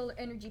bunch of solar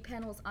energy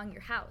panels on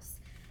your house.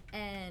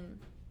 And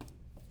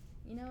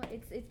you know,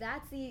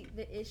 that's the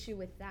issue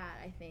with that,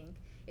 I think,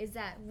 is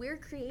that we're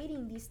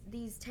creating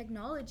these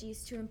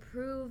technologies to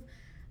improve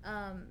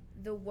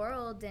the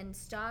world and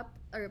stop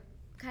or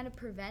kind of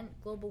prevent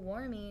global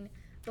warming,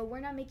 but we're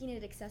not making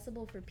it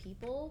accessible for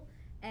people.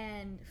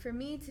 And for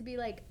me to be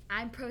like,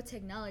 I'm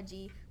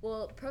pro-technology,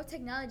 well,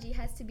 pro-technology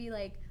has to be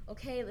like,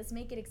 okay, let's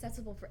make it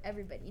accessible for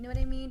everybody. You know what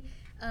I mean?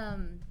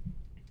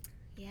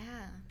 Yeah,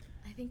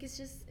 I think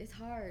it's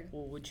hard.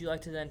 Well, would you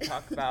like to then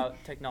talk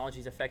about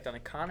technology's effect on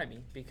economy?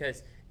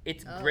 Because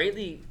it's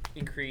greatly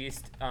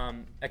increased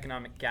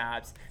economic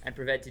gaps and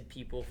prevented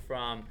people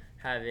from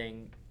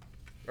having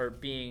or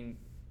being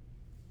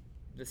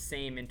the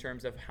same in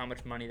terms of how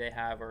much money they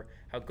have or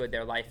how good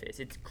their life is.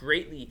 It's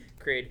greatly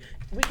created.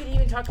 We could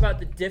even talk about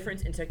the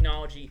difference in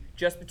technology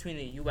just between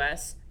the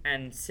U.S.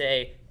 and,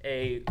 say,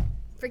 a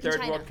third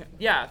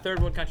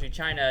world country,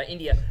 China,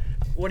 India.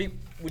 Would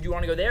you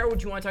want to go there, or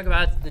would you want to talk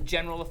about the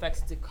general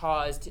effects it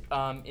caused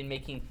in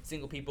making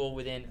single people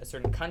within a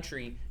certain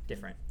country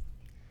different?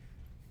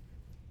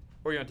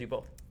 Or you want to do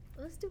both?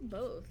 Let's do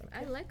both.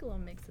 I like a little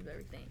mix of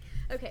everything.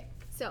 Okay,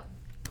 so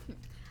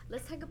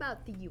let's talk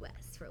about the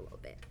U.S. for a little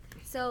bit.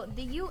 So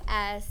the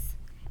U.S.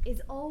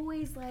 is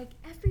always like,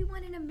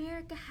 everyone in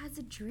America has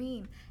a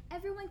dream.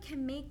 Everyone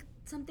can make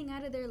something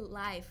out of their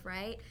life,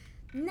 right?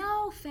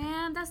 No,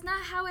 fam, that's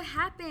not how it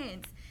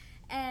happens.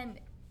 And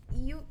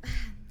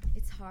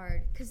it's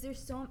hard because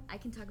I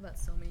can talk about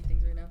so many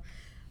things right now.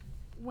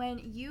 When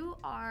you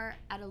are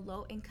at a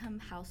low-income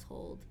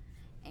household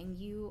and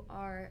you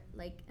are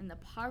like in the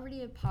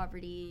poverty of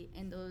poverty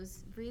in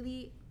those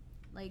really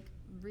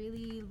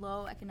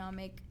low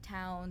economic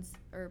towns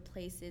or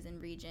places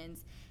and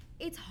regions,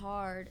 it's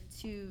hard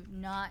to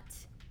not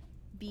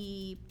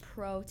be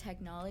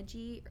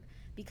pro-technology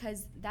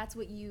because that's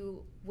what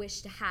you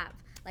wish to have.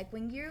 Like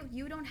when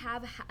you don't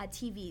have a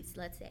TV,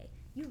 let's say,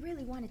 you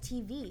really want a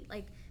TV.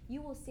 Like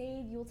you will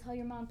tell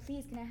your mom,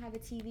 please, can I have a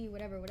TV,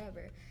 whatever.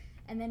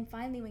 And then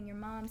finally when your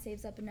mom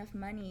saves up enough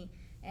money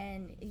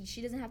and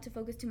she doesn't have to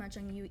focus too much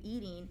on you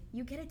eating,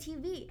 you get a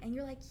TV and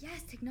you're like,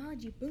 yes,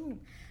 technology, boom.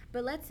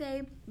 But let's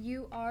say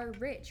you are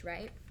rich,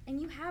 right? And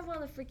you have all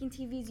the freaking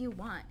TVs you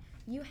want.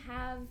 You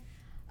have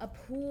a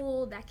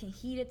pool that can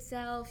heat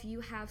itself. You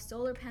have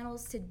solar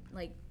panels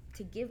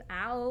to give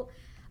out.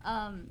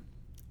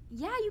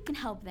 Yeah, you can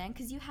help then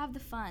because you have the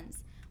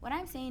funds. What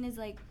I'm saying is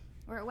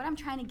or what I'm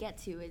trying to get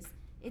to is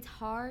it's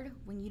hard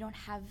when you don't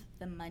have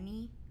the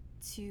money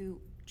to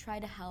try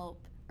to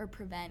help or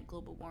prevent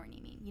global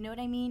warming. You know what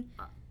I mean?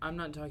 I'm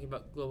not talking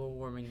about global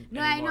warming.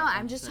 No, anymore. I know.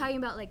 I'm just talking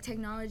about like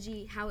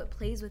technology, how it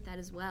plays with that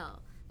as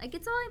well. Like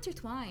it's all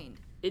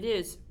intertwined. It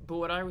is, but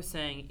what I was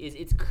saying is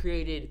it's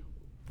created,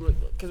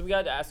 because we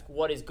got to ask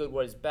what is good,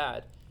 what is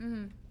bad.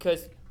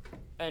 Because,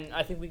 and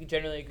I think we can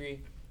generally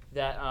agree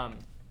that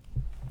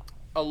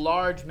a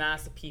large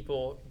mass of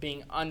people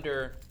being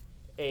under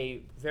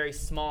a very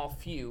small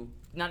few,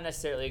 not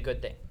necessarily a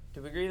good thing.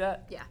 Do we agree with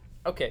that? Yeah.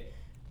 Okay.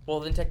 Well,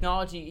 then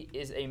technology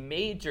is a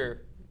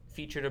major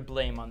feature to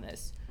blame on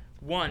this.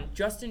 One,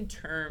 just in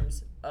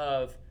terms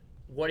of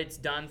what it's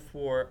done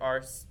for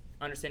our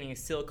understanding of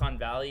Silicon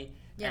Valley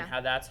and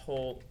how that's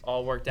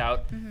all worked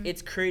out,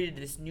 it's created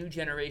this new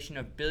generation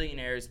of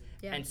billionaires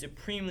and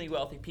supremely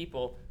wealthy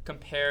people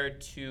compared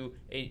to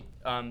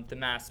the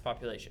mass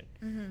population.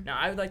 Now,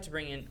 I would like to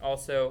bring in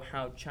also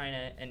how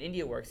China and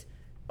India works.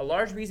 A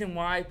large reason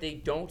why they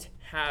don't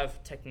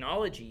have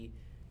technology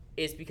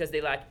is because they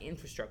lack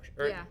infrastructure,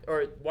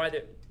 or why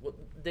the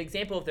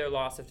example of their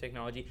loss of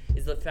technology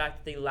is the fact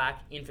that they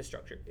lack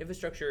infrastructure.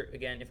 Infrastructure,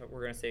 again, if we're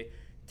going to say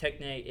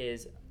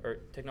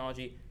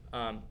technology,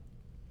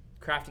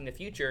 crafting the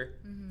future.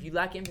 If you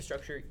lack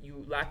infrastructure,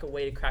 you lack a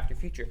way to craft your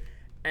future.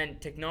 And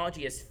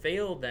technology has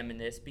failed them in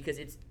this because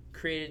it's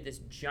created this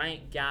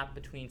giant gap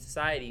between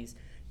societies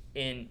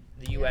in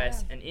the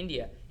U.S. and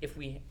India. If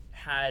we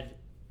had,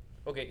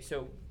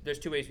 so there's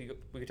two ways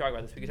we could talk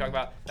about this. We could talk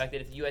about the fact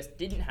that if the U.S.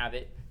 didn't have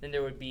it, then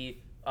there would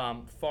be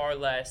far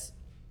less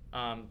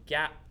of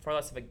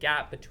a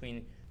gap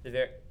between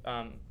the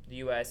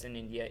U.S. and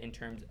India in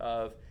terms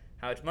of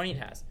how much money it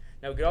has.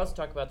 Now, we could also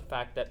talk about the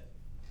fact that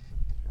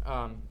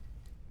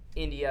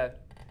India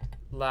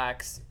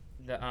lacks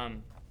the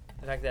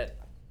fact that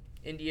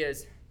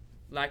India's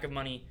lack of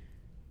money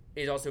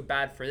is also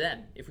bad for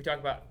them. If we talk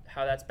about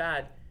how that's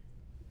bad,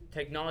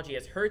 technology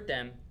has hurt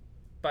them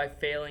by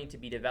failing to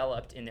be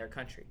developed in their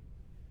country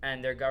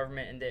and their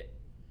government and do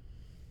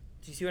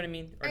you see what I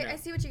mean? I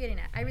see what you're getting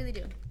at. I really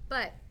do.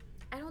 But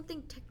I don't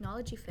think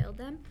technology failed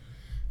them.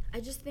 I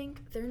just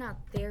think they're not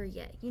there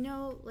yet. You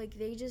know, like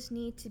they just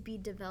need to be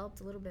developed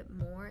a little bit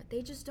more.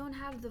 They just don't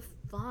have the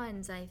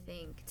funds, I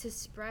think, to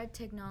spread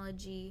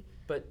technology.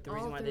 But the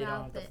reason why they don't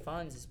have the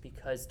funds is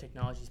because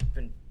technology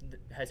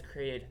has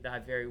created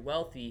that very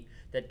wealthy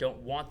that don't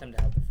want them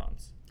to have the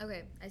funds.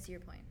 Okay, I see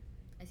your point.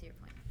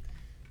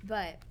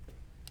 But,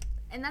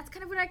 and that's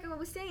kind of what I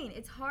was saying.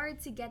 It's hard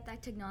to get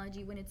that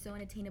technology when it's so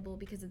unattainable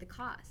because of the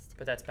cost.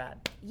 But that's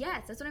bad.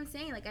 Yes, that's what I'm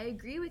saying. Like, I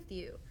agree with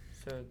you.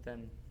 So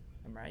then,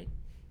 I'm right?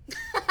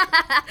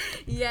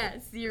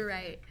 Yes, you're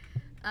right.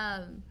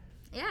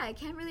 Yeah, I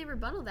can't really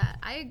rebuttal that.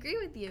 I agree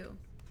with you.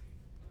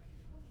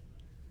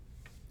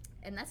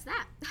 And that's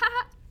that.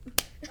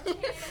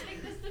 Okay, I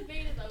think this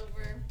debate is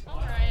over. All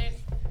right.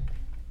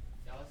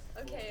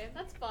 Okay,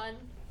 that's fun.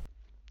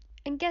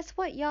 And guess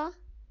what, y'all?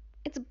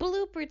 It's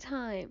blooper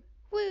time.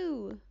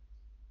 Woo!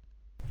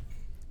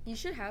 You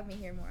should have me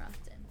here more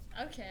often.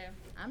 Okay.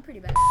 I'm pretty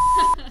bad.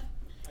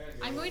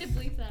 I'm going to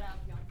bleep that out,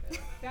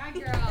 Bianca. Bad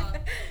girl.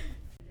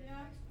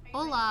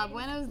 Hola,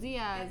 buenos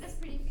dias.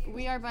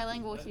 We are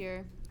bilingual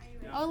here.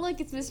 Oh,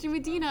 look, it's Mr.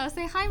 Medina.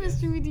 Say hi,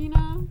 Mr.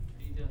 Medina.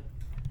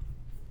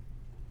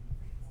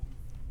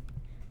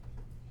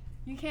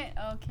 You can't.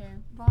 Okay.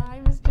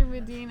 Bye, Mr.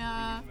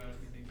 Medina.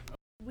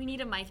 We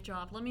need a mic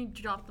drop. Let me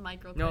drop the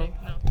mic real quick.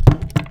 No.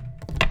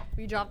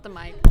 We dropped the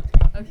mic.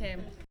 Okay.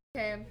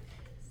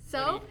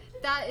 So,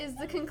 that is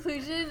the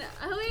conclusion.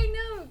 Oh, wait,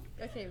 no.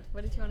 Okay,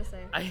 what did you want to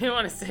say? I didn't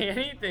want to say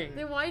anything.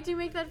 Then why did you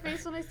make that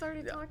face when I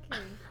started talking?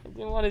 I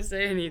didn't want to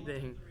say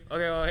anything.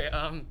 Okay,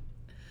 wait,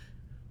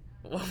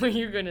 what were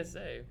you going to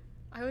say?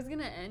 I was going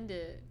to end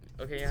it.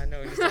 Okay, yeah,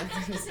 no,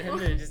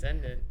 just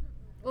end it.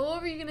 Well,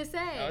 what were you going to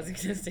say? I wasn't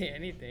going to say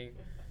anything.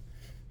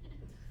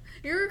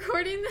 You're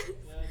recording this?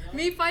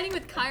 Me fighting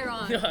with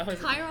Kiron. No, I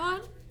wasn't.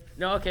 Kiron?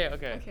 No, okay.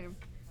 Okay.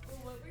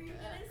 What were you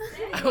gonna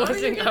say?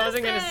 I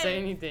wasn't going to say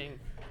anything.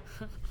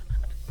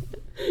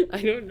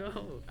 I don't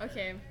know.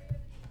 Okay.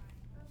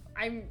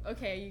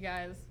 Okay, you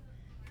guys.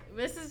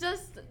 This is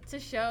just to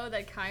show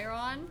that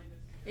Kiron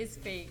is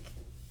fake.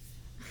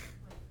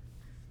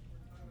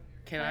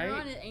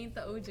 Kiron ain't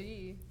the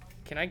OG.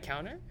 Can I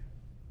counter?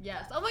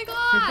 Yes. Oh my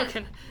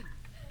god!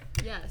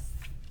 Yes.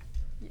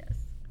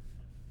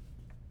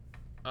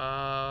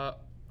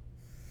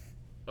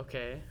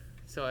 Okay.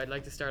 So I'd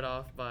like to start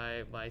off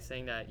by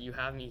saying that you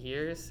have me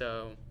here,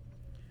 so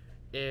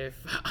if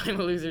I'm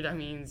a loser, that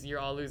means you're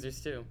all losers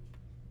too.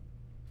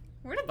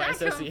 Where did that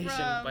come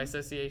from? By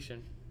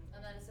association.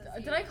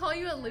 Did I call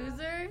you a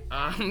loser?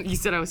 You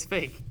said I was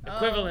fake.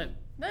 Equivalent.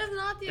 That is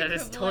not the that equivalent.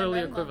 That is totally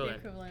That is equivalent.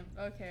 Not the equivalent.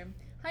 Okay.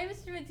 Hi,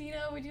 Mr.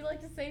 Medina. Would you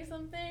like to say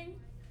something?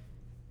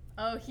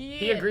 Oh,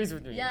 he agrees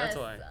with me. Yes, that's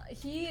why.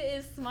 He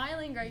is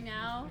smiling right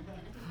now.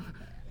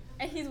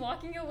 And he's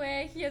walking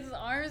away. He has his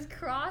arms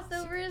crossed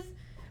over his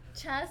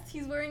chest.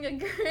 He's wearing a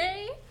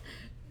gray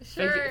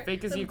shirt.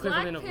 Fake is the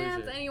equivalent of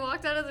pants, loser. And he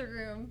walked out of the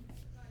room.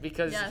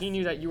 Because he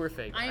knew that you were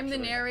fake. I am the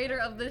narrator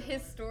of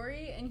his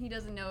story, and he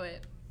doesn't know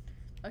it.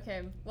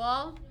 Okay,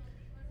 well,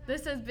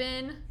 this has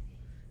been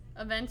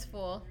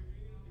eventful.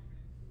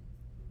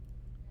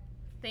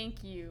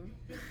 Thank you.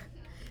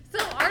 So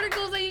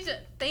articles that you should.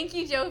 Thank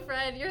you,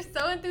 Jofred. You're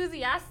so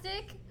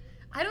enthusiastic.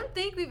 I don't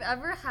think we've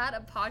ever had a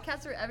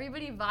podcast where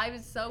everybody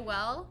vibes so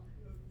well.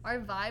 Our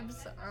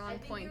vibes are on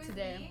point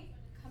today.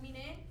 Coming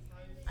in.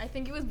 I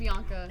think it was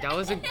Bianca. That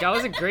was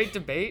a great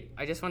debate.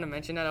 I just want to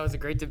mention that was a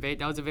great debate.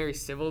 That was a very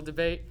civil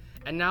debate.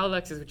 And now,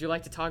 Alexis, would you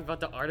like to talk about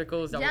the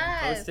articles that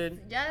were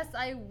posted? Yes,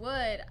 I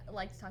would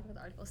like to talk about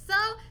the articles. So,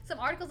 some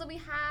articles that we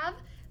have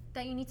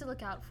that you need to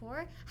look out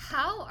for.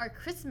 How are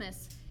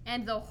Christmas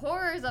and the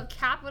horrors of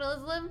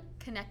capitalism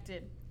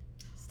connected?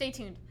 Stay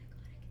tuned.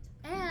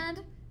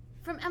 And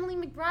from Emily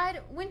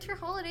McBride, winter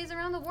holidays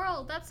around the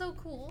world. That's so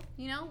cool.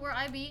 You know, we're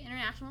IB,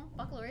 International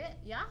Baccalaureate.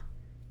 Yeah?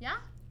 Yeah?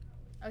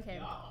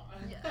 Okay.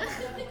 Yeah.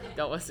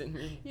 That wasn't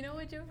me. You know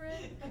what,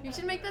 Jofred? You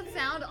should make that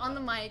sound on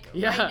the mic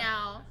Yeah. right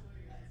now.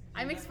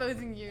 I'm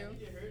exposing you.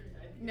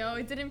 No,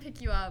 it didn't pick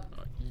you up.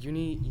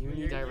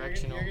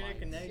 Unidirectional. You're gonna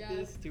connect Yeah.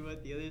 this to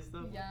what the other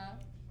stuff? Yeah.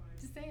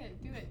 Just say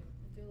it. Do it.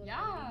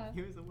 Yeah.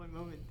 It was a one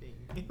moment thing.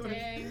 Dang,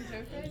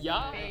 Jofred.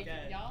 Yeah. Fake.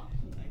 Okay. Y'all?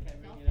 I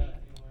can't Y'all bring it up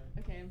fake. anymore.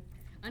 Okay.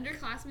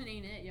 Underclassmen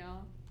ain't it,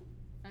 y'all.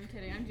 I'm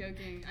kidding. I'm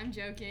joking. I'm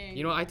joking.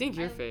 You know, I think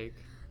you're fake.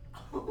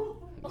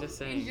 Just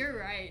saying. You're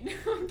right.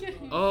 I'm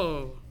kidding.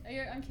 Oh.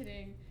 I'm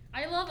kidding.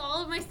 I love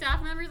all of my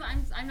staff members.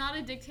 I'm not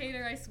a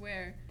dictator, I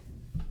swear.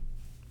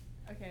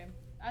 Okay,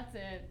 that's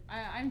it.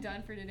 I'm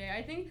done for today.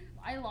 I think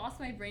I lost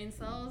my brain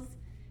cells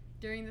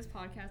during this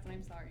podcast, and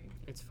I'm sorry.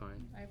 It's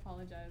fine. I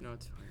apologize. No,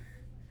 it's fine.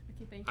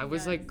 Okay, thank you. I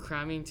was guys. like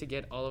cramming to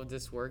get all of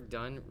this work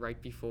done right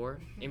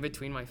before, in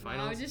between my Wow,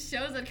 finals. it just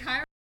shows that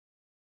Kiron.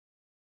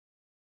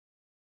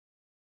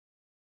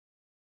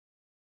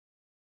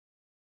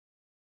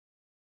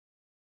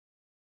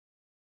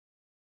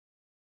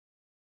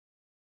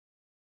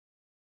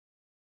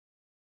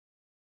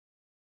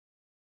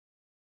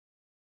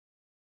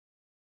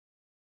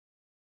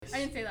 I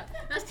didn't say that.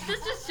 This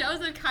just shows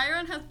that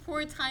Kiron has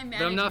poor time management.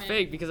 But I'm not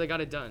fake because I got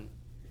it done.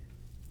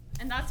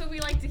 And that's what we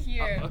like to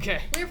hear.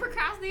 Okay. We're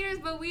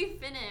procrastinators, but we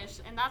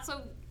finish. And that's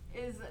what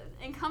is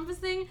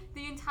encompassing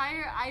the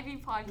entire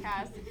Ivy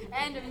podcast.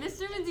 And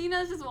Mr.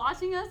 Medina is just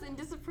watching us in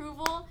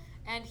disapproval,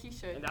 and he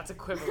should. And that's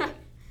equivalent.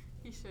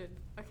 He should.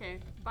 Okay.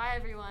 Bye,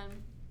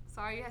 everyone.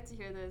 Sorry you had to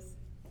hear this.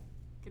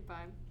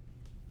 Goodbye.